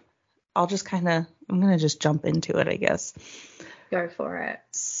 but I'm going to just jump into it, I guess. Go for it.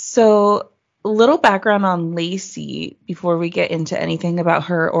 So, a little background on Lacey before we get into anything about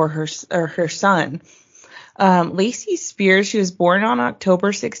her or her son. Lacey Spears, she was born on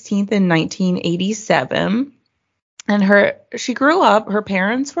October 16th in 1987. And she grew up, her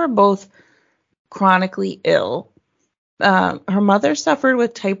parents were both chronically ill. Her mother suffered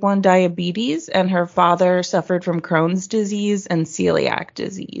with type 1 diabetes, and her father suffered from Crohn's disease and celiac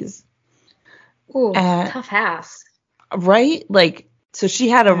disease. Ooh, tough house. Right? Like, so she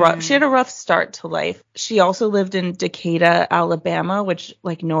had a rough start to life. She also lived in Decatur, Alabama, which,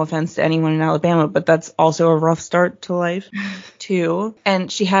 like, no offense to anyone in Alabama, but that's also a rough start to life too. And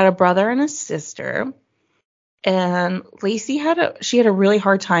she had a brother and a sister. And Lacey had a really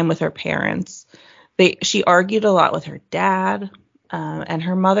hard time with her parents. She argued a lot with her dad, and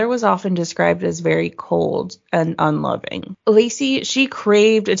her mother was often described as very cold and unloving. Lacey, she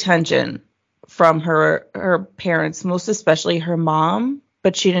craved attention from her parents, most especially her mom,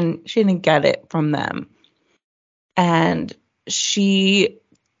 but she didn't get it from them. And she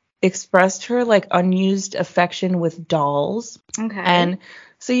expressed her like unused affection with dolls. Okay. And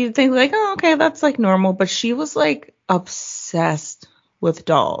so you'd think like, oh, okay, that's like normal, but she was like obsessed with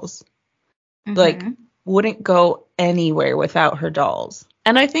dolls. Like, wouldn't go anywhere without her dolls.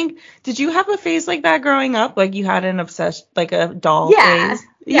 And I think, did you have a phase like that growing up? Like, you had an obsession, like a doll phase?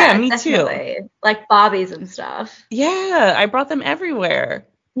 Yeah, me definitely. too. Like Barbies and stuff. Yeah, I brought them everywhere.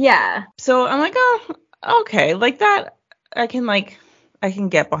 Yeah. So I'm like, oh, okay, like that, I can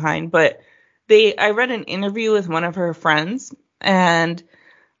get behind. But I read an interview with one of her friends, and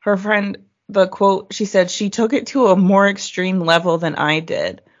her friend, the quote, she said, she took it to a more extreme level than I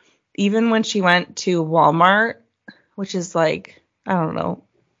did. Even when she went to Walmart, which is like, I don't know,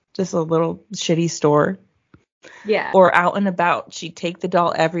 just a little shitty store. Yeah. Or out and about, she'd take the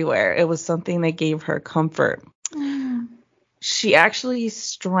doll everywhere. It was something that gave her comfort. She actually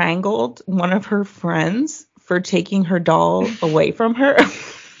strangled one of her friends for taking her doll away from her.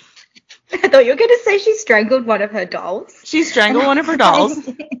 I thought you were going to say she strangled one of her dolls. She strangled one of her dolls.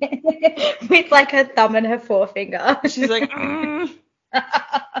 With like her thumb and her forefinger. She's like,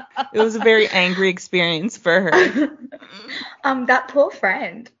 It was a very angry experience for her. That poor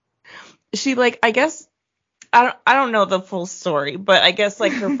friend. She like, I guess, I don't know the full story, but I guess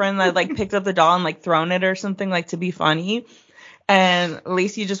like her friend had like picked up the doll and like thrown it or something like to be funny. And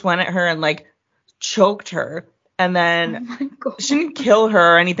Lacey just went at her and like choked her. And then she didn't kill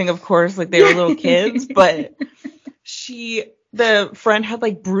her or anything, of course, like they were little kids, but the friend had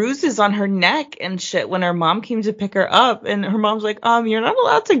like bruises on her neck and shit when her mom came to pick her up, and her mom's like, you're not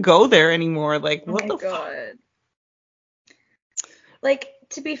allowed to go there anymore. Like, what the fuck? Like,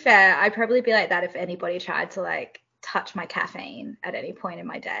 to be fair, I'd probably be like that if anybody tried to like touch my caffeine at any point in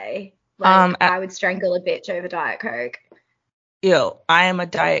my day. Like, I would strangle a bitch over Diet Coke. Ew, I am a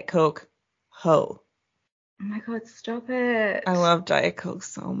Diet Coke hoe. Oh my God, stop it. I love Diet Coke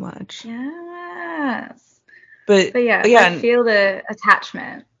so much. Yes. But yeah, I feel the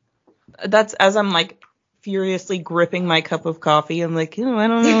attachment. That's as I'm like furiously gripping my cup of coffee. I'm like, I don't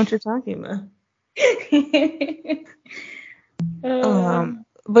know what you're talking about.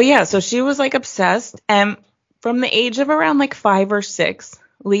 But yeah, so she was like obsessed. And from the age of around like 5 or 6,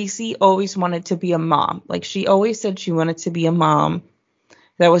 Lacey always wanted to be a mom. Like she always said she wanted to be a mom.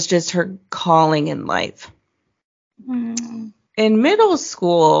 That was just her calling in life. In middle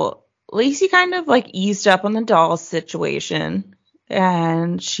school, Lacey kind of like eased up on the doll situation,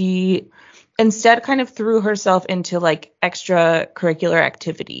 and she instead kind of threw herself into like extracurricular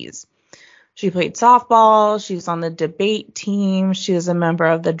activities. She played softball, she was on the debate team, she was a member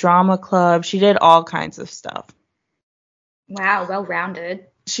of the drama club, she did all kinds of stuff. Wow, well-rounded.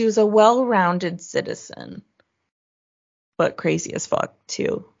 She was a well-rounded citizen, but crazy as fuck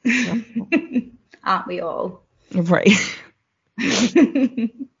too. So. Aren't we all? Right.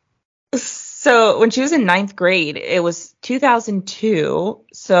 So when she was in 9th grade, it was 2002.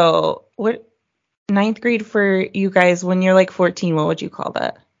 So what 9th grade for you guys when you're like 14, what would you call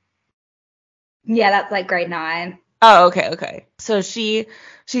that? Yeah, that's like grade 9. Oh, okay. So she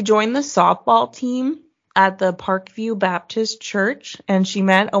joined the softball team at the Parkview Baptist Church, and she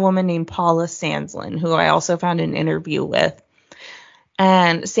met a woman named Paula Sandlin, who I also found an interview with.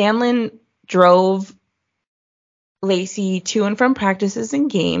 And Sandlin drove Lacey to and from practices and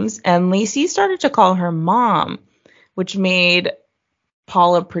games, and Lacey started to call her mom, which made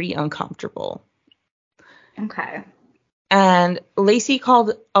Paula pretty uncomfortable. Okay. And Lacey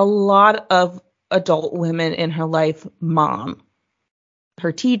called a lot of adult women in her life mom.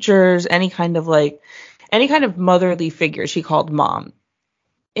 Her teachers, any kind of motherly figure she called mom.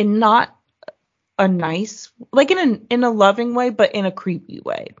 In not a nice, like in a loving way, but in a creepy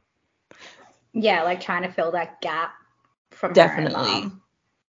way. Yeah, like trying to fill that gap from Definitely. her and mom.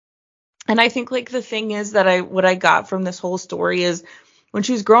 And I think like the thing is that what I got from this whole story is when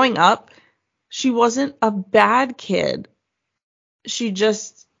she was growing up, she wasn't a bad kid. She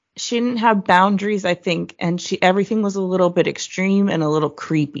didn't have boundaries, I think, and everything was a little bit extreme and a little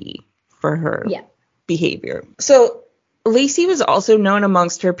creepy for her behavior. So Lacey was also known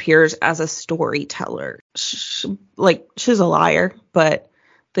amongst her peers as a storyteller. She's a liar, but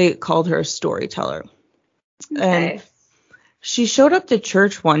they called her a storyteller. Okay. And she showed up to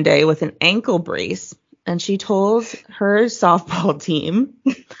church one day with an ankle brace, and she told her softball team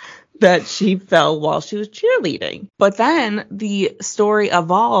that she fell while she was cheerleading. But then the story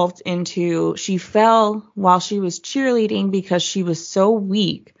evolved into she fell while she was cheerleading because she was so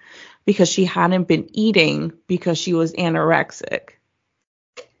weak because she hadn't been eating because she was anorexic.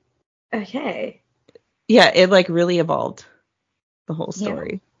 Okay. Yeah, it like really evolved, the whole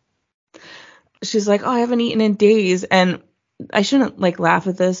story. Yeah. She's like, oh, I haven't eaten in days. And I shouldn't like laugh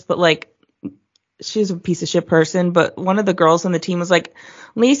at this, but like she's a piece of shit person. But one of the girls on the team was like,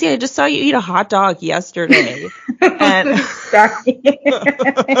 Lacey, I just saw you eat a hot dog yesterday. And sorry.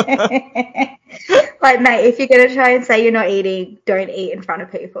 Like, mate, if you're going to try and say you're not eating, don't eat in front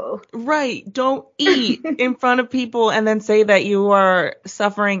of people. Right. Don't eat in front of people and then say that you are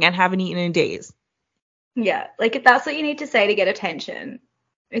suffering and haven't eaten in days. Yeah. Like, if that's what you need to say to get attention,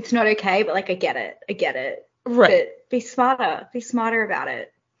 it's not okay, but like, I get it. Right. But be smarter about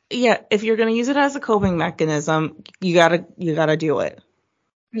it. Yeah. If you're going to use it as a coping mechanism, you gotta do it.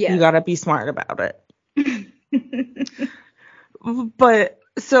 Yeah. You gotta be smart about it. But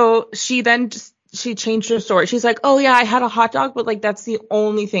so she changed her story. She's like, oh yeah, I had a hot dog, but like that's the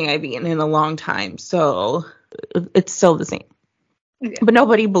only thing I've eaten in a long time. So it's still the same. Yeah. But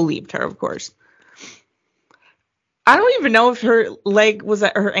nobody believed her, of course. I don't even know if her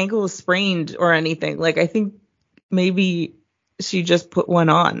her ankle was sprained or anything. Like I think maybe she just put one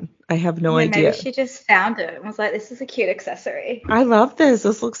on. I have no idea. Maybe she just found it and was like, this is a cute accessory. I love this.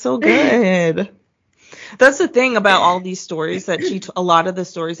 This looks so good. That's the thing about all these stories that a lot of the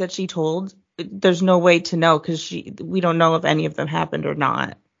stories that she told, there's no way to know because we don't know if any of them happened or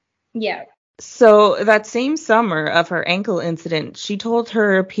not. Yeah. So that same summer of her ankle incident, she told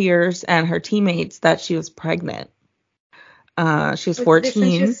her peers and her teammates that she was pregnant. She was 14. This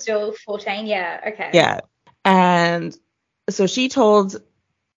when she was still 14? Yeah, okay. Yeah. And so she told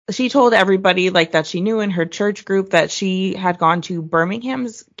everybody like that she knew in her church group that she had gone to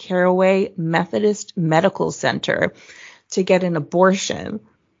Birmingham's Caraway Methodist Medical Center to get an abortion.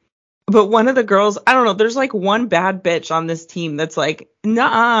 But one of the girls, I don't know, there's like one bad bitch on this team that's like,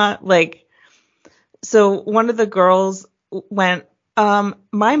 nah, like, so one of the girls went,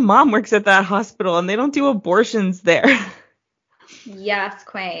 my mom works at that hospital and they don't do abortions there. Yes,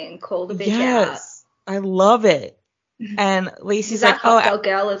 queen. Call the bitch out. Yes, I love it. And Lacey's like, hot dog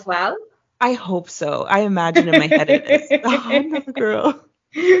girl as well? I hope so. I imagine in my head it is. The hot dog girl.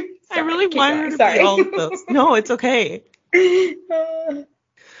 Sorry, I really want her to be all of those. No, it's okay.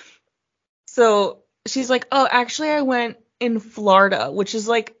 So she's like, oh, actually, I went in Florida, which is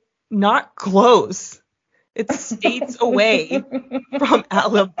like not close. It's states away from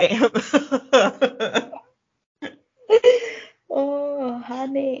Alabama. Oh,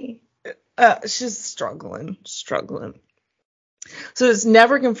 honey. She's struggling. So it's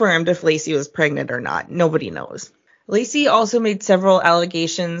never confirmed if Lacey was pregnant or not. Nobody knows. Lacey also made several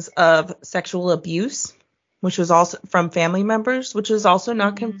allegations of sexual abuse, which was also from family members, which was also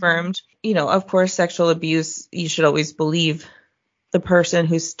not confirmed. You know, of course, sexual abuse, you should always believe the person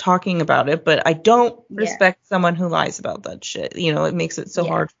who's talking about it, but I don't respect someone who lies about that shit. You know, it makes it so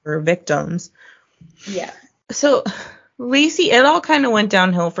hard for victims. Yeah. So Lacey, it all kind of went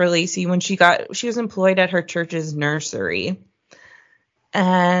downhill for Lacey when she was employed at her church's nursery.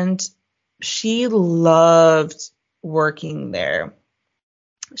 And she loved working there.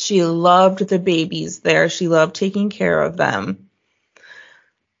 She loved the babies there. She loved taking care of them.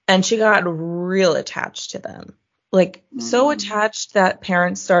 And she got real attached to them. Like, so attached that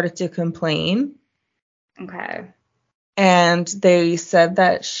parents started to complain Okay. And they said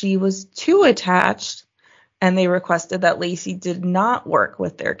that she was too attached, and they requested that Lacey did not work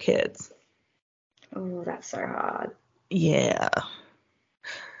with their kids. Oh, that's so hard. Yeah.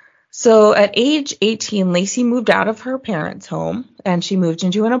 So at age 18, Lacey moved out of her parents' home, and she moved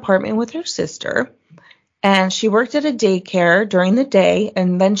into an apartment with her sister. And she worked at a daycare during the day,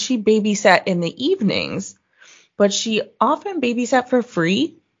 and then she babysat in the evenings. But she often babysat for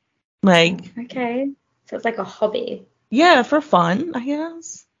free. Like, Okay. So it's like a hobby. yeah, for fun, I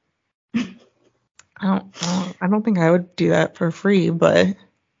guess. I don't think I would do that for free, but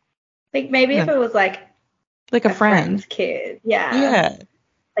Like maybe if yeah, it was like like a a friend. friend's kid. Yeah. Yeah,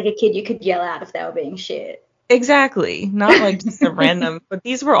 Like a kid you could yell at if they were being shit. exactly. Not like just a random, but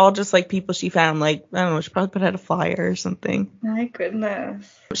these were all just like people she found. Like, I don't know, she probably put out a flyer or something. My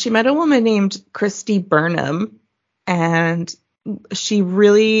goodness. She met a woman named Christy Burnham, and she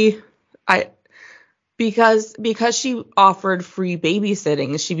really, because she offered free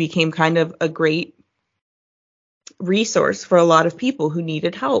babysitting, she became kind of a great resource for a lot of people who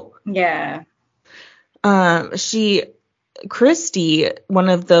needed help. Yeah. Christy, one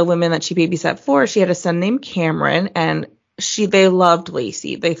of the women that she babysat for, she had a son named Cameron, and they loved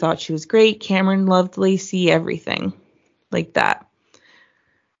Lacey. They thought she was great. Cameron loved Lacey, everything like that.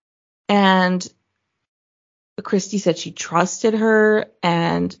 And Christy said she trusted her,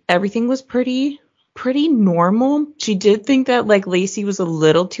 and everything was pretty normal. She did think that like Lacey was a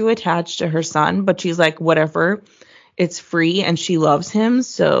little too attached to her son, but she's like, whatever, it's free and she loves him,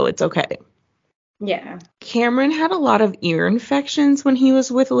 so it's okay. Yeah. Cameron had a lot of ear infections when he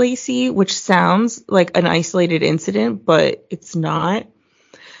was with Lacey, which sounds like an isolated incident, but it's not.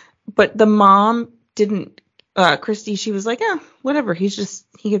 But the mom didn't, Christy, she was like, whatever, he's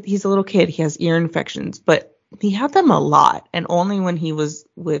a little kid, he has ear infections, but he had them a lot, and only when he was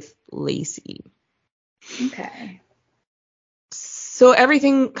with Lacey. Okay. So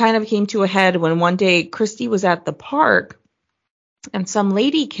everything kind of came to a head when one day Christy was at the park, and some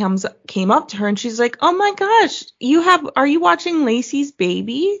lady came up to her, and she's like, "Oh my gosh, are you watching Lacey's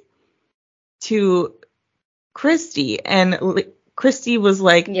baby?" To Christy, and Christy was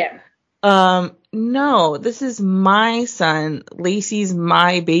like, Yeah. No, this is my son. Lacey's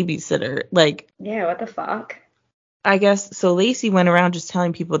my babysitter." Like, Yeah, what the fuck? I guess so. Lacey went around just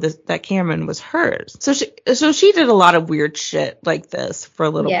telling people that Cameron was hers. So she did a lot of weird shit like this for a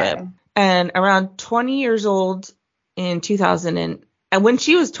little bit. And around 20 years old in 2000, and when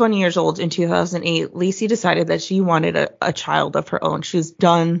she was 20 years old in 2008, Lacey decided that she wanted a child of her own. She was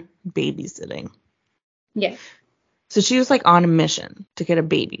done babysitting. Yeah. So she was like on a mission to get a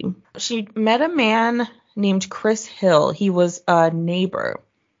baby. She met a man named Chris Hill. He was a neighbor.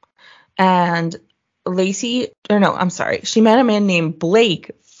 And she met a man named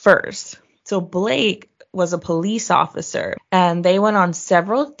Blake first. So Blake was a police officer, and they went on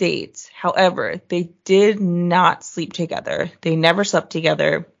several dates. However, they did not sleep together. They never slept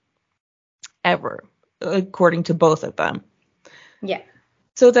together, ever, according to both of them. Yeah.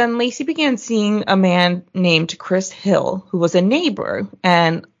 So then Lacey began seeing a man named Chris Hill, who was a neighbor,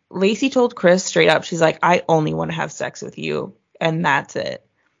 and Lacey told Chris straight up, she's like, "I only want to have sex with you, and that's it."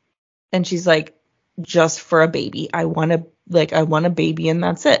 And she's like, "Just for a baby. I want a baby, and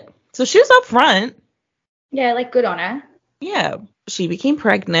that's it." So she was up front. Yeah, like good on her. Yeah. She became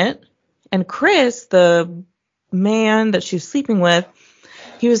pregnant, and Chris, the man that she was sleeping with,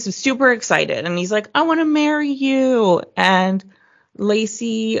 he was super excited, and he's like, "I want to marry you." And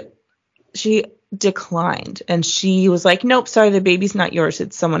Lacey, she declined, and she was like, "Nope, sorry, the baby's not yours,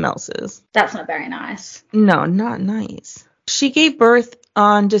 it's someone else's." That's not very nice. No, not nice. She gave birth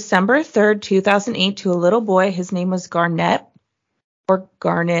on December 3rd, 2008 to a little boy. His name was Garnett, or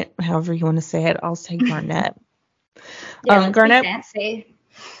Garnet, however you want to say it. I'll say Garnett. Yeah, let's Garnett. be fancy.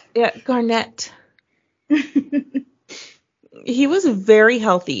 Yeah, Garnett. He was very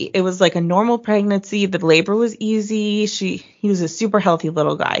healthy. It was like a normal pregnancy. The labor was easy. He was a super healthy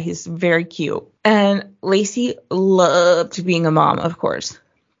little guy. He's very cute. And Lacey loved being a mom, of course.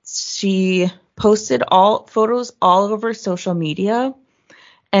 She posted all photos all over social media,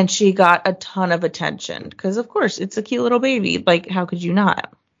 and she got a ton of attention because, of course, it's a cute little baby. Like, how could you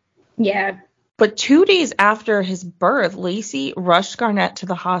not? Yeah. But 2 days after his birth, Lacey rushed Garnett to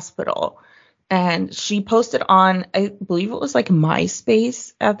the hospital. And she posted on, I believe it was like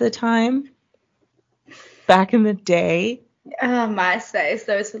MySpace at the time, back in the day. MySpace,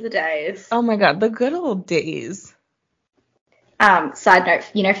 those were the days. Oh my God, the good old days. Side note,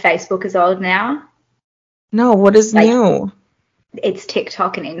 Facebook is old now. No, what is new? It's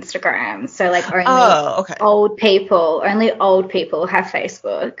TikTok and Instagram. So like only Oh, okay. old people have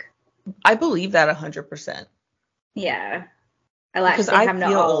Facebook. I believe that 100%. Yeah. I like to Because think I I'm not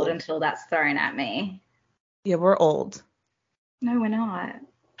feel old old. until that's thrown at me. Yeah, we're old. No, we're not.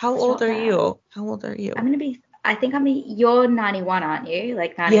 How It's old not are that. you? How old are you? I'm going to be, I think you're 91, aren't you?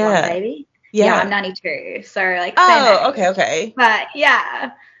 Like 91 Yeah. baby? Yeah. Yeah, I'm 92. So like same Oh, age. okay. But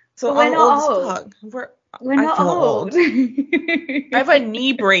yeah, So but we're I'm not old as old. fuck. We're I not feel old. I have a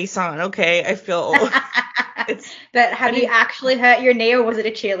knee brace on, okay? I feel old. But have you actually hurt your knee, or was it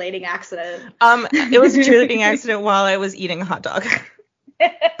a cheerleading accident? It was a cheerleading accident while I was eating a hot dog.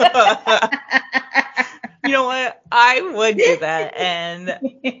 You know what? I would do that, and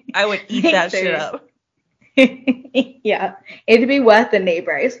I would eat Me that too. shit up. Yeah, it'd be worth a knee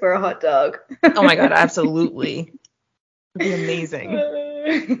brace for a hot dog. Oh my god, absolutely. It'd be amazing.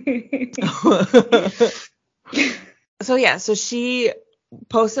 So she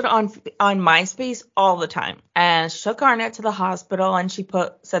posted on MySpace all the time, and she took Garnett to the hospital, and she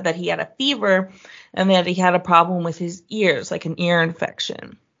said that he had a fever and that he had a problem with his ears, like an ear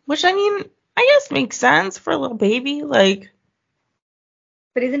infection, which I mean, I guess makes sense for a little baby, like.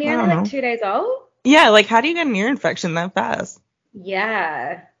 But isn't he I only don't like know. 2 days old? Yeah, like how do you get an ear infection that fast?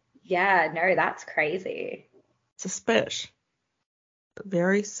 Yeah, no, that's crazy. Suspicious.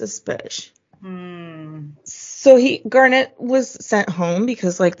 Very suspicious. Hmm. So Garnett was sent home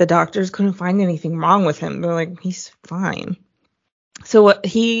because like the doctors couldn't find anything wrong with him. They're like, he's fine. So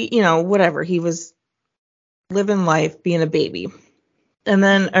whatever, he was living life, being a baby. And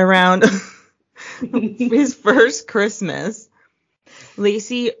then around his first Christmas,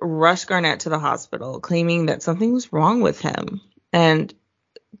 Lacey rushed Garnett to the hospital, claiming that something was wrong with him. And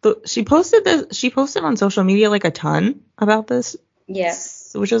she posted on social media like a ton about this.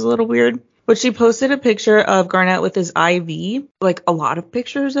 Yes. Which is a little weird. But she posted a picture of Garnett with his IV, like a lot of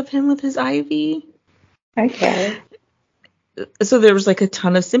pictures of him with his IV. Okay. So there was like a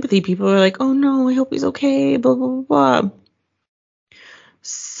ton of sympathy. People were like, oh no, I hope he's okay, blah, blah, blah, blah.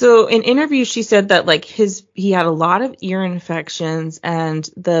 So in interviews, she said that like he had a lot of ear infections, and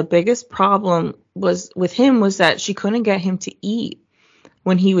the biggest problem was that she couldn't get him to eat.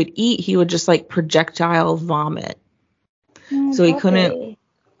 When he would eat, he would just like projectile vomit. So he couldn't.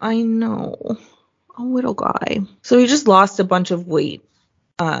 I know. A little guy. So he just lost a bunch of weight,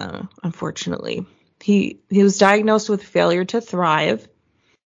 unfortunately. He was diagnosed with failure to thrive,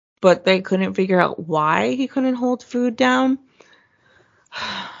 but they couldn't figure out why he couldn't hold food down.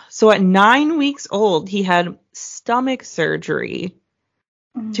 So at 9 weeks old, he had stomach surgery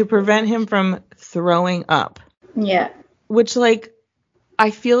to prevent him from throwing up. Yeah. Which, like,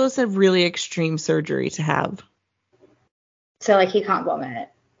 I feel is a really extreme surgery to have. So, like, he can't vomit?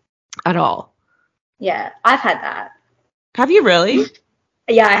 At all. Yeah, I've had that. Have you really?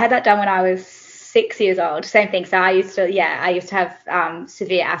 Yeah, I had that done when I was 6 years old. Same thing. So I used to have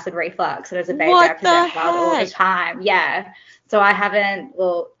severe acid reflux, and as a baby I present blood all the time. Yeah. So I haven't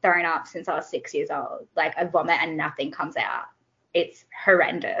thrown up since I was 6 years old. Like, I vomit and nothing comes out. It's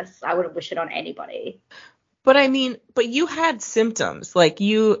horrendous. I wouldn't wish it on anybody. But I mean, you had symptoms. Like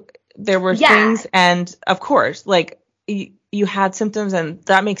there were things, and of course, like you had symptoms, and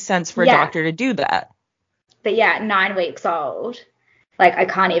that makes sense for a doctor to do that. But yeah, 9 weeks old. Like, I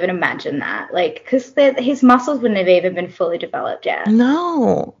can't even imagine that. Like, because his muscles wouldn't have even been fully developed yet.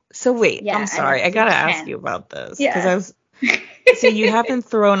 No. So wait, I'm sorry. I got to ask you about this. Yeah. So you haven't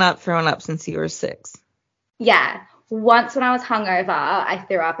thrown up since you were 6? Yeah. Once when I was hungover, I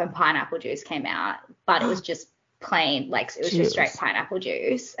threw up and pineapple juice came out. But it was just plain, like, it was just straight pineapple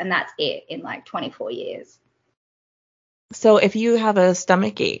juice. And that's it in, like, 24 years. So if you have a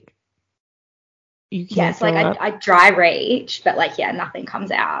stomach ache, you can't throw up? I dry reach, but, like, nothing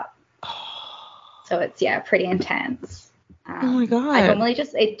comes out. So it's, pretty intense. Oh, my God. I normally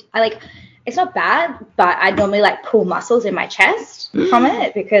it's not bad, but I normally, like, pull muscles in my chest from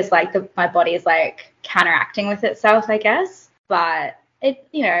it because, like, my body is, like, counteracting with itself, I guess. But it,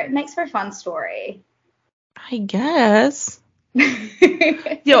 it makes for a fun story. I guess.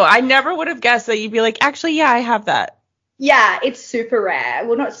 Yo, I never would have guessed that you'd be like, actually, yeah, I have that. Yeah, it's super rare.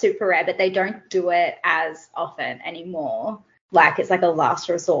 Well, not super rare, but they don't do it as often anymore. Like, it's like a last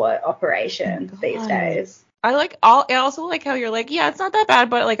resort operation these days. I also like how you're like, yeah, it's not that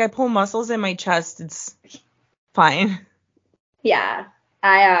bad, but like I pull muscles in my chest, it's fine. Yeah.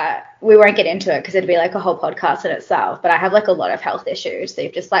 We won't get into it because it'd be like a whole podcast in itself, but I have like a lot of health issues. So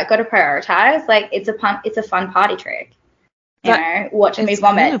you've just like got to prioritize. Like, it's a fun party trick. Watching me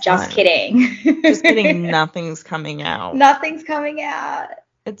vomit. Just kidding. Just kidding. Nothing's coming out. Nothing's coming out.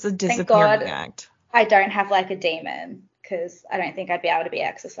 It's a disappearing act. I don't have like a demon. because I don't think I'd be able to be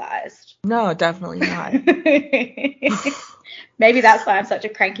exercised. No, definitely not. Maybe that's why I'm such a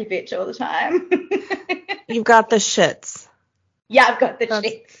cranky bitch all the time. You've got the shits. Yeah, I've got the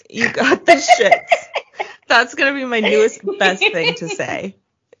shits. You got the shits. That's going to be my newest best thing to say.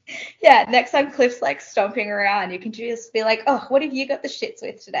 Yeah, next time Cliff's like stomping around, you can just be like, oh, what have you got the shits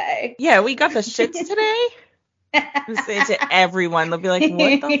with today? Yeah, we got the shits today. I say it to everyone. They'll be like,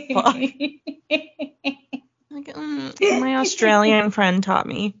 what the fuck? Like, my Australian friend taught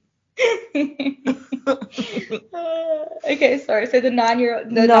me. Okay, sorry. So the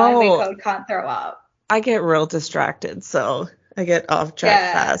 9-week-old can't throw up. I get real distracted, so I get off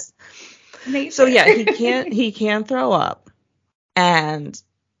track fast. So yeah, he can't throw up. And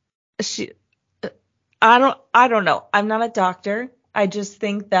I don't know. I'm not a doctor. I just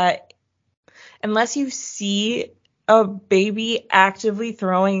think that unless you see a baby actively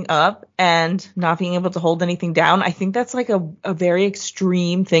throwing up and not being able to hold anything down, I think that's like a very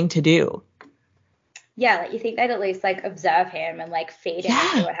extreme thing to do. Yeah, like you think they'd at least like observe him and like feed him and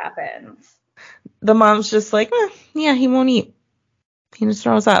see what happens. The mom's just like, yeah, he won't eat. He just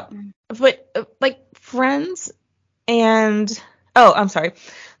throws up. But like friends and I'm sorry.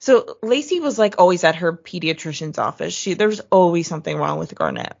 So Lacey was like always at her pediatrician's office. There's always something wrong with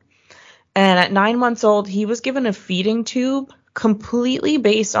Garnett. And at 9 months old, he was given a feeding tube completely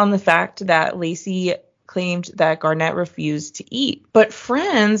based on the fact that Lacey claimed that Garnett refused to eat. But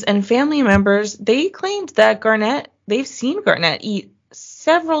friends and family members, they claimed that they've seen Garnett eat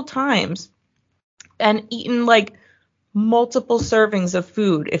several times and eaten like multiple servings of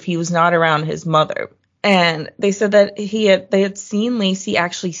food if he was not around his mother. And they said that they had seen Lacey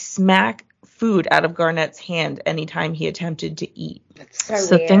actually smack food out of Garnett's hand anytime he attempted to eat. That's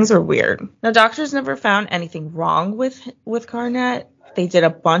so weird. Things are weird. Now, doctors never found anything wrong with Garnett. They did a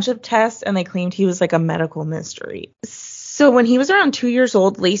bunch of tests and they claimed he was like a medical mystery. So when he was around 2 years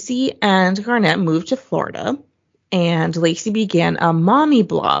old, Lacey and Garnett moved to Florida, and Lacey began a mommy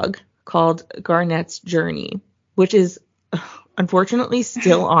blog called Garnett's Journey, which is unfortunately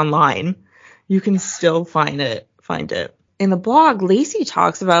still online. You can still find it. In the blog, Lacey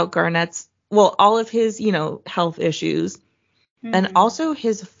talks about all of his, health issues, and also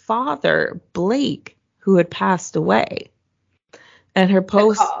his father, Blake, who had passed away. And her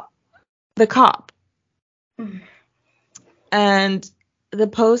post, the cop. And the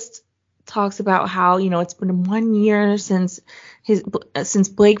post talks about how, it's been 1 year since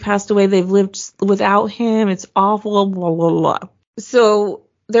Blake passed away. They've lived without him. It's awful, blah, blah, blah. So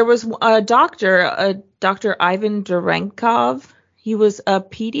there was a doctor, Dr. Ivan Durenkov. He was a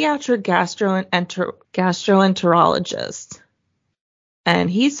pediatric gastroenterologist. And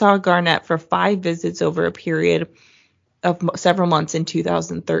he saw Garnett for 5 visits over a period of several months in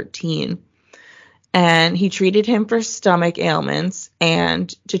 2013. And he treated him for stomach ailments and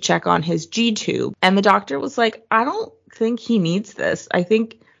to check on his G-tube. And the doctor was like, I don't think he needs this. I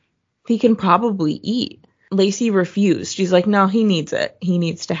think he can probably eat. Lacey refused. She's like, no, he needs it. He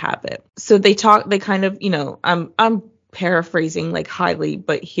needs to have it. So they kind of, I'm paraphrasing like highly,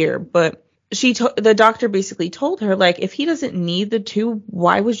 but the doctor basically told her, like, if he doesn't need the tube,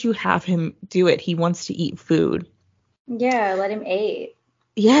 why would you have him do it? He wants to eat food. Yeah, let him eat.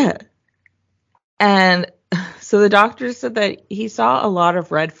 Yeah. And so the doctor said that he saw a lot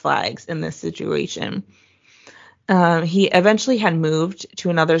of red flags in this situation. He eventually had moved to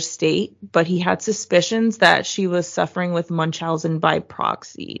another state, but he had suspicions that she was suffering with Munchausen by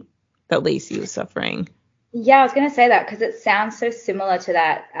proxy, that Lacey was suffering. Yeah, I was going to say that because it sounds so similar to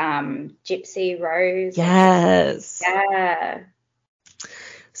that Gypsy Rose. Yes. Yeah.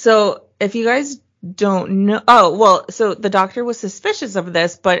 So if you guys don't know, so the doctor was suspicious of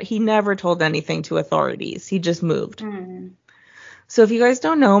this, but he never told anything to authorities. He just moved. So if you guys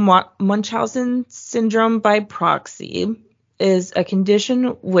don't know, Munchausen syndrome by proxy is a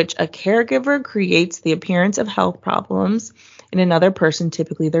condition which a caregiver creates the appearance of health problems in another person,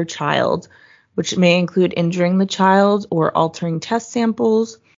 typically their child, which may include injuring the child or altering test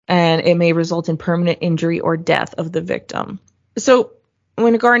samples, and it may result in permanent injury or death of the victim. So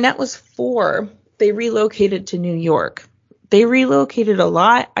when Garnett was 4, they relocated to New York. They relocated a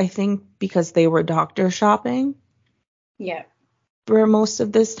lot, I think, because they were doctor shopping. Yeah. For most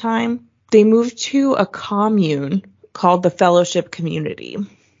of this time, they moved to a commune called the Fellowship Community,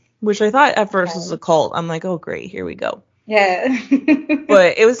 which I thought at first was a cult. I'm like, oh, great, here we go. Yeah.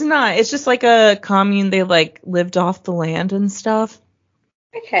 But it was not. It's just like a commune. They like lived off the land and stuff.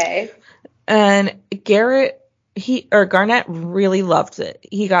 Okay. And Garrett Garnett really loved it.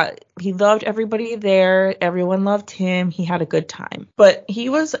 He loved everybody there. Everyone loved him. He had a good time. But he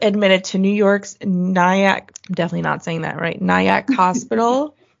was admitted to New York's Nyack, I'm definitely not saying that right, Nyack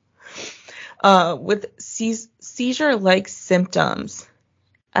Hospital with seizure-like symptoms.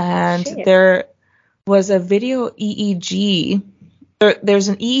 And Shit. there was a video EEG. There's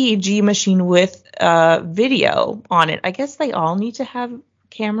an EEG machine with video on it. I guess they all need to have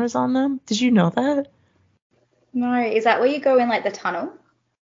cameras on them. Did you know that? No, is that where you go in like the tunnel?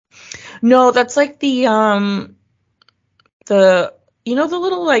 No, that's like the you know the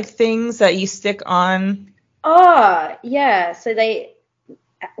little like things that you stick on. Oh, yeah. So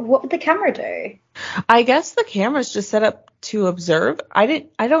what would the camera do? I guess the camera's just set up to observe. I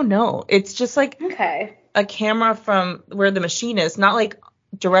don't know. It's just like Okay. a camera from where the machine is, not like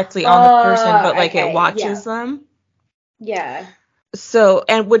directly on the person, but like okay, it watches them. Yeah. So,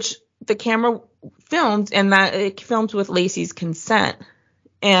 and which the camera filmed, and that it filmed with Lacey's consent.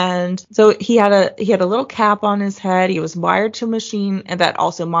 And so he had a little cap on his head. He was wired to a machine, and that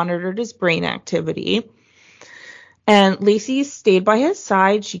also monitored his brain activity. And Lacey stayed by his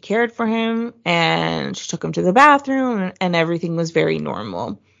side. She cared for him, and she took him to the bathroom, and everything was very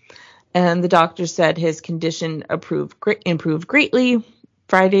normal. And the doctor said his condition improved greatly.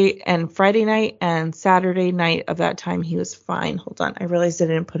 Friday night and Saturday night of that time, he was fine. Hold on. I realized I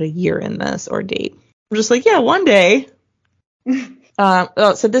didn't put a year in this or date. I'm just like, yeah, one day.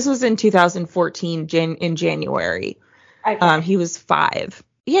 So this was in 2014, in January. Okay. He was 5.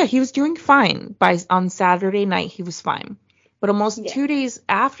 Yeah, he was doing fine. On Saturday night, he was fine. But almost 2 days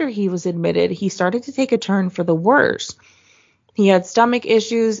after he was admitted, he started to take a turn for the worse. He had stomach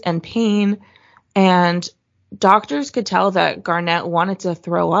issues and pain, and doctors could tell that Garnett wanted to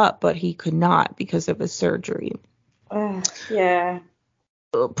throw up, but he could not because of his surgery. Yeah.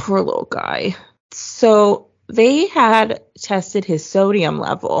 Oh, poor little guy. So they had tested his sodium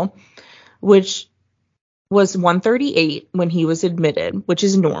level, which was 138 when he was admitted, which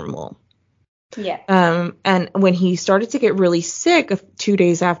is normal. Yeah. And when he started to get really sick 2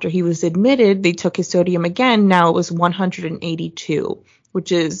 days after he was admitted, they took his sodium again. Now it was 182,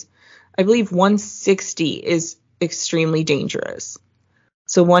 which is, I believe 160 is extremely dangerous.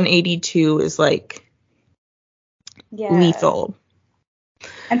 So 182 is like lethal.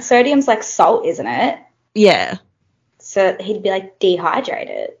 And sodium's like salt, isn't it? Yeah. So he'd be like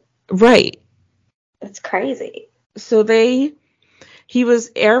dehydrated. Right. That's crazy. So he was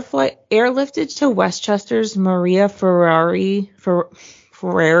airlifted to Westchester's Maria Ferrari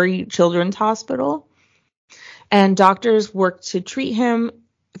Children's Hospital, and doctors worked to treat him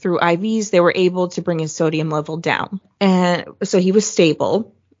through IVs. They were able to bring his sodium level down, and so he was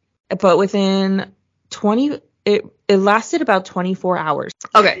stable. But within it lasted about 24 hours.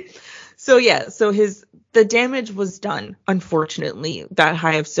 Okay, so yeah, the damage was done. Unfortunately, that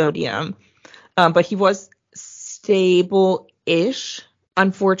high of sodium, but he was stable-ish.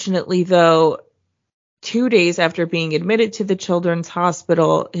 Unfortunately, though, 2 days after being admitted to the children's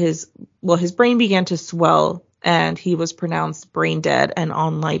hospital, his brain began to swell, and he was pronounced brain dead and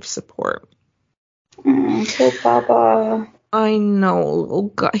on life support. Poor Baba. I know.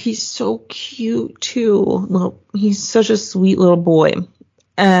 Oh God, he's so cute too. He's such a sweet little boy.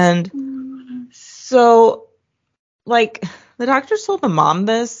 And so, like, the doctors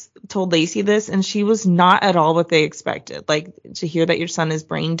told Lacey this, and she was not at all what they expected. Like, to hear that your son is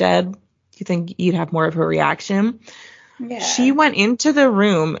brain dead, you think you'd have more of a reaction? Yeah. She went into the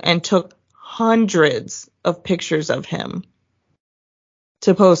room and took hundreds of pictures of him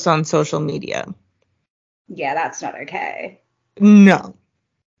to post on social media. Yeah, that's not okay. No.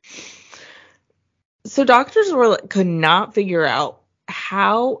 So doctors could not figure out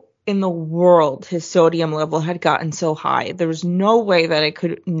how in the world his sodium level had gotten so high. There was no way that it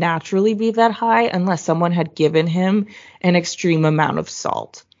could naturally be that high unless someone had given him an extreme amount of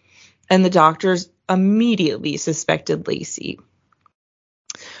salt. And the doctors immediately suspected Lacey.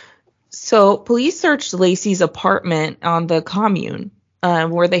 So police searched Lacey's apartment on the commune,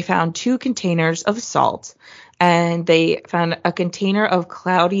 where they found 2 containers of salt, and they found a container of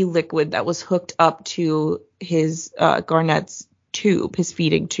cloudy liquid that was hooked up to his Garnett's tube, his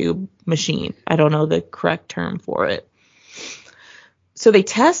feeding tube machine. I don't know the correct term for it. So they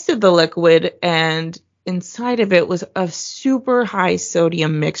tested the liquid, and inside of it was a super high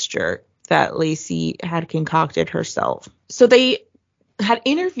sodium mixture that Lacey had concocted herself. So they had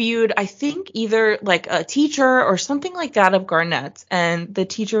interviewed, I think, either like a teacher or something like that of Garnett's, and the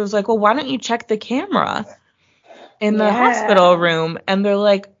teacher was like, well, why don't you check the camera in the hospital room? And they're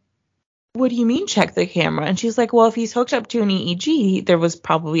like, what do you mean check the camera? And she's like, well, if he's hooked up to an EEG, there was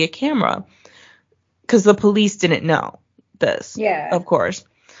probably a camera. because the police didn't know this. Yeah. Of course.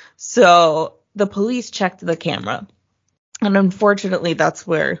 So the police checked the camera. And unfortunately, that's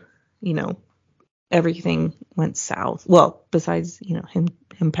where, everything went south. Well, besides,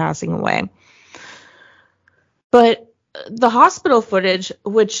 him passing away. But the hospital footage,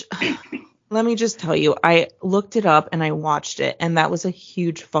 which, let me just tell you, I looked it up and I watched it, and that was a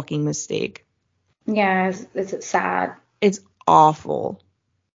huge fucking mistake. Yeah, it's sad. It's awful.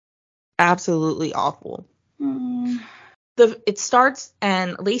 Absolutely awful. It starts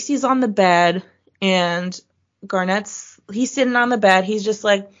and Lacey's on the bed and he's sitting on the bed. He's just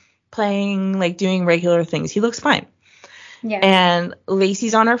like playing, like doing regular things. He looks fine. Yeah. And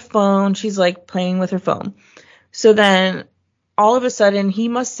Lacey's on her phone. She's like playing with her phone. So then all of a sudden he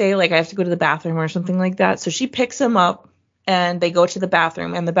must say like, I have to go to the bathroom or something like that. So she picks him up and they go to the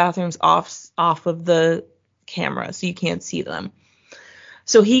bathroom, and the bathroom's off of the camera, so you can't see them.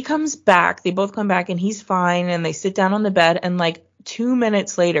 So he comes back, they both come back, and he's fine, and they sit down on the bed, and like 2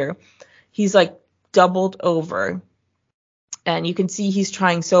 minutes later, he's like doubled over, and you can see he's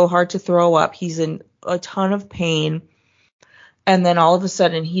trying so hard to throw up. He's in a ton of pain, and then all of a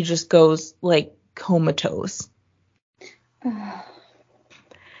sudden he just goes like comatose.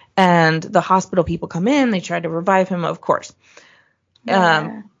 And the hospital people come in, they try to revive him, of course.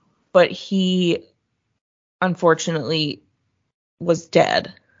 Yeah. But he unfortunately was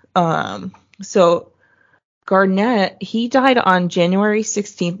dead. So Garnett, he died on January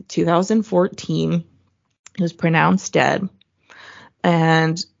 16th, 2014. He was pronounced dead.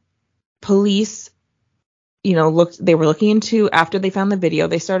 And police, they were looking into, after they found the video,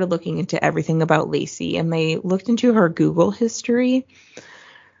 they started looking into everything about Lacey, and they looked into her Google history.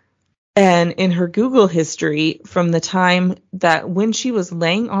 And in her Google history, from the time that when she was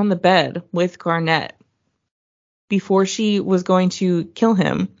laying on the bed with Garnett, before she was going to kill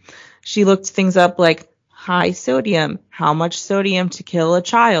him, she looked things up like high sodium, how much sodium to kill a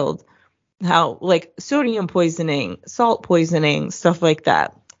child, how like sodium poisoning, salt poisoning, stuff like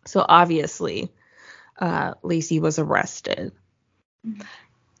that. So obviously, Lacey was arrested.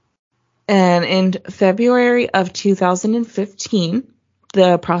 And in February of 2015,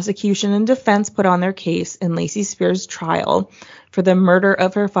 the prosecution and defense put on their case in Lacey Spears' trial for the murder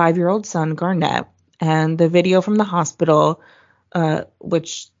of her 5-year-old son, Garnett, and the video from the hospital,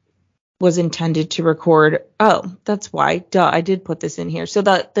 which was intended to record. Oh, that's why. Duh, I did put this in here. So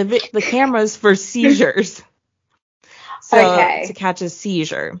the cameras for seizures. So Okay. to catch a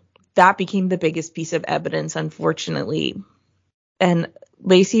seizure. That became the biggest piece of evidence, unfortunately. And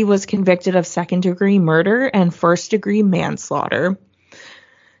Lacey was convicted of second-degree murder and first-degree manslaughter.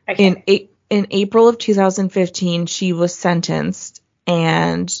 Okay. In April of 2015, she was sentenced,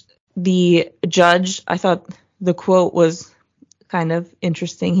 and the judge, I thought the quote was kind of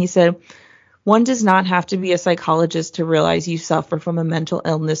interesting. He said, "One does not have to be a psychologist to realize you suffer from a mental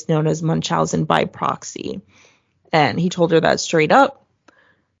illness known as Munchausen by proxy." And he told her that straight up.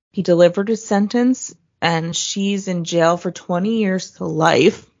 He delivered his sentence, and she's in jail for 20 years to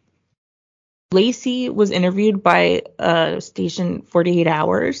life. Lacey was interviewed by station 48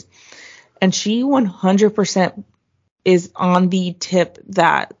 Hours, and she 100% is on the tip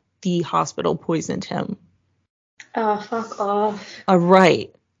that the hospital poisoned him. Oh, fuck off.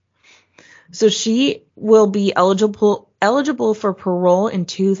 Right. So she will be eligible for parole in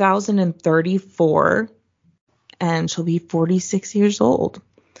 2034, and she'll be 46 years old.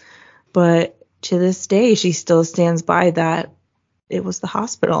 But to this day, she still stands by that it was the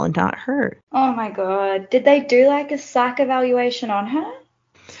hospital and not her. Oh my god. Did they do like a psych evaluation on her?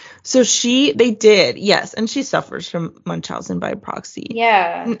 So they did, yes, and she suffers from Munchausen by proxy.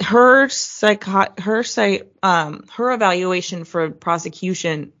 Yeah. Her evaluation for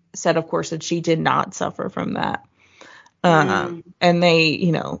prosecution said, of course, that she did not suffer from that. And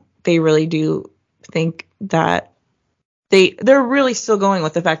they really do think that they're really still going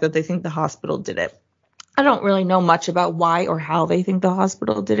with the fact that they think the hospital did it. I don't really know much about why or how they think the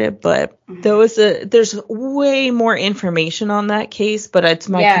hospital did it, but there's way more information on that case, but I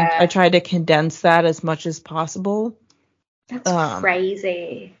tried to condense that as much as possible. That's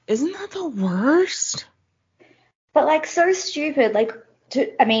crazy. Isn't that the worst? But like so stupid, like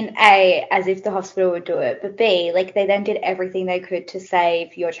A, as if the hospital would do it, but B, like they then did everything they could to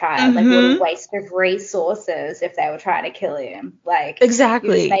save your child. Like what a waste of resources if they were trying to kill him. Like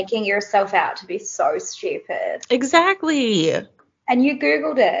exactly, you're making yourself out to be so stupid. Exactly. And you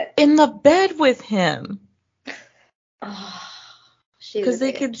Googled it. In the bed with him. Because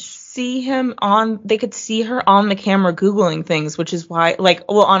they could see her on the camera Googling things, which is why,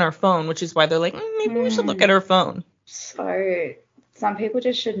 on her phone, which is why they're like, maybe we should look at her phone. So some people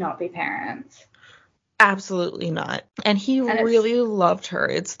just should not be parents. Absolutely not. And he And it's, really loved her.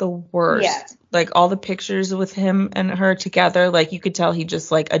 It's the worst. yeah, Like, all the pictures with him and her together, like, you could tell he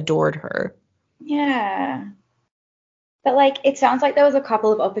just, like, adored her. yeah. But, like, it sounds like there was a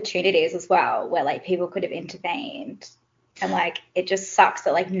couple of opportunities as well where, like, people could have intervened. And, like, it just sucks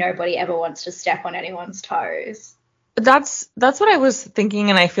that, like, nobody ever wants to step on anyone's toes. That's what I was thinking,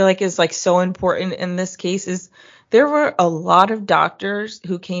 and I feel like is, like, so important in this case is there were a lot of doctors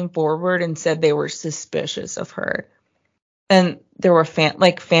who came forward and said they were suspicious of her. And there were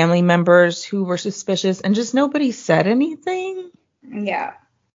family members who were suspicious, and just nobody said anything. Yeah.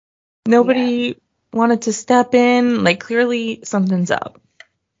 Nobody wanted to step in. Like, clearly something's up.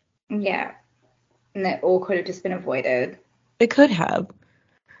 Yeah. And that all could have just been avoided. It could have.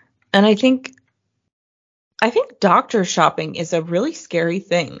 And I think doctor shopping is a really scary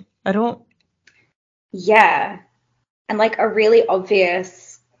thing. Yeah. And, like, a really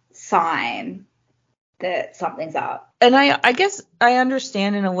obvious sign that something's up. And I guess I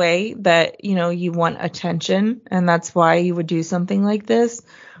understand in a way that, you know, you want attention and that's why you would do something like this.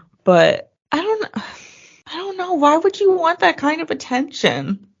 But I don't know. Why would you want that kind of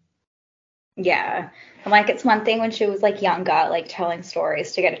attention? Yeah. And, like, it's one thing when she was, like, younger, like, telling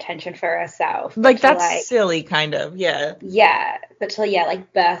stories to get attention for herself. Like, to, that's like, silly, kind of. Yeah. yeah. But to, yeah,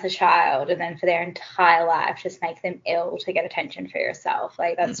 like, birth a child and then for their entire life just make them ill to get attention for yourself.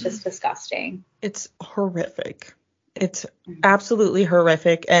 Like, that's just disgusting. It's horrific. It's absolutely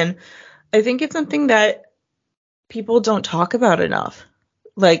horrific. And I think it's something that people don't talk about enough.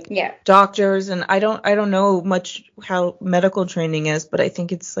 Like, Yeah. doctors, and I don't know much how medical training is, but I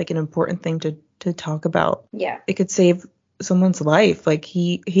think it's, like, an important thing to talk about. Yeah. It could save someone's life. Like,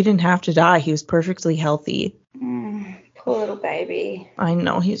 he didn't have to die. He was perfectly healthy. Poor little baby. I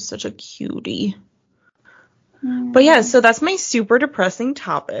know, he's such a cutie. But yeah, so that's my super depressing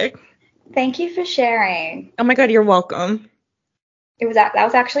topic. Thank you for sharing. Oh my God, you're welcome. That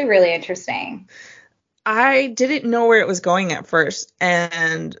was actually really interesting. I didn't know where it was going at first,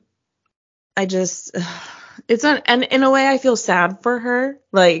 and I just, and in a way I feel sad for her.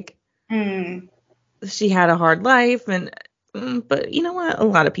 Like, she had a hard life, but you know what? A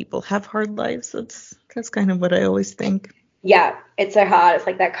lot of people have hard lives. That's kind of what I always think. Yeah, it's so hard. It's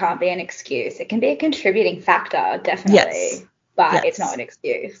like that can't be an excuse. It can be a contributing factor, definitely, Yes. but it's not an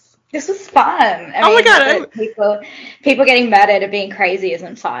excuse. This was fun. Oh my God, people getting murdered or being crazy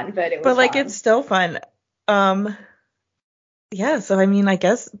isn't fun, but it was. But like, fun. it's still fun. Yeah. So I mean, I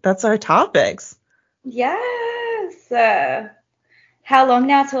guess that's our topics. Yes. How long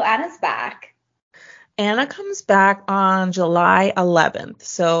now till Anna's back? Anna comes back on July 11th,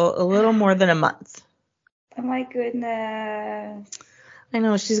 so a little more than a month. Oh my goodness. I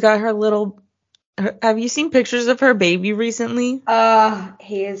know, she's got her little. Have you seen pictures of her baby recently? Oh,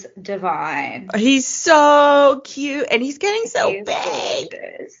 he is divine. He's so cute, and he's getting so He is big.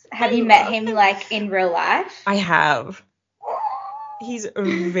 gorgeous. Have you met him like in real life? I have. He's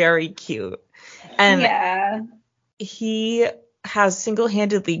very cute, and yeah. he has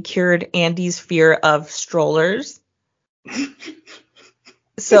single-handedly cured Andy's fear of strollers.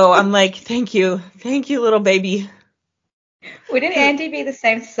 So I'm like, thank you, little baby. Wouldn't Andy be the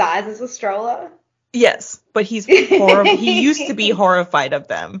same size as a stroller? Yes, but he's he used to be horrified of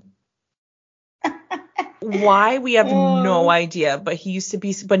them. Why, we have no idea, but he used to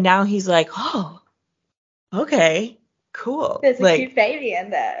be, but now he's like, oh, okay, cool. There's a like, cute baby in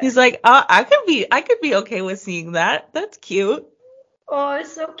there. He's like, I could be okay with seeing that. That's cute. Oh,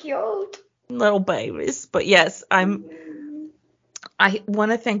 it's so cute. Little babies. But yes, I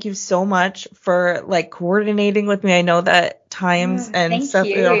want to thank you so much for like coordinating with me. I know that times and stuff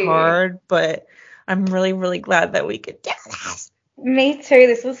are hard, but I'm really, really glad that we could do this. Me too.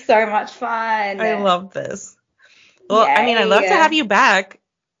 This was so much fun. I love this. Well, I mean, I'd love to have you back.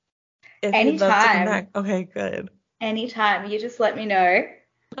 Anytime. You'd love to come back. Okay, good. Anytime. You just let me know.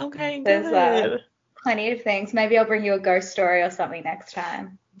 Okay, There's plenty of things. Maybe I'll bring you a ghost story or something next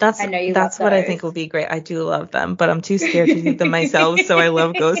time. That's what I think will be great. I do love them, but I'm too scared to do them myself, so I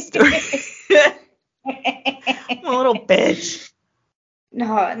love ghost stories. I'm a little bitch.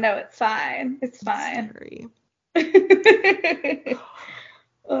 No, it's fine. It's fine. Sorry.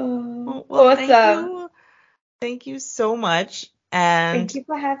 Well, awesome. Thank you so much. And thank you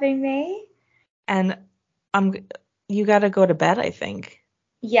for having me. And you got to go to bed, I think.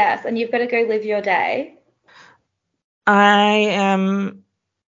 Yes, and you've got to go live your day. I am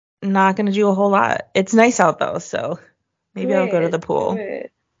not going to do a whole lot. It's nice out though, so maybe I'll go to the pool. Good.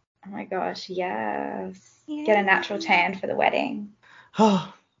 Oh my gosh, yes. Get a natural tan for the wedding.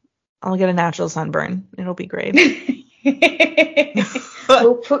 Oh, I'll get a natural sunburn. It'll be great.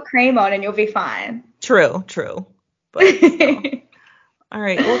 We'll put cream on and you'll be fine. True. But still. All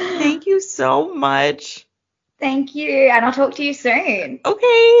right. Well, thank you so much. Thank you, and I'll talk to you soon.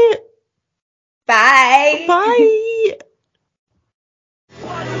 Okay. Bye. Bye.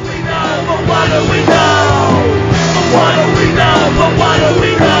 What do we know? But what do we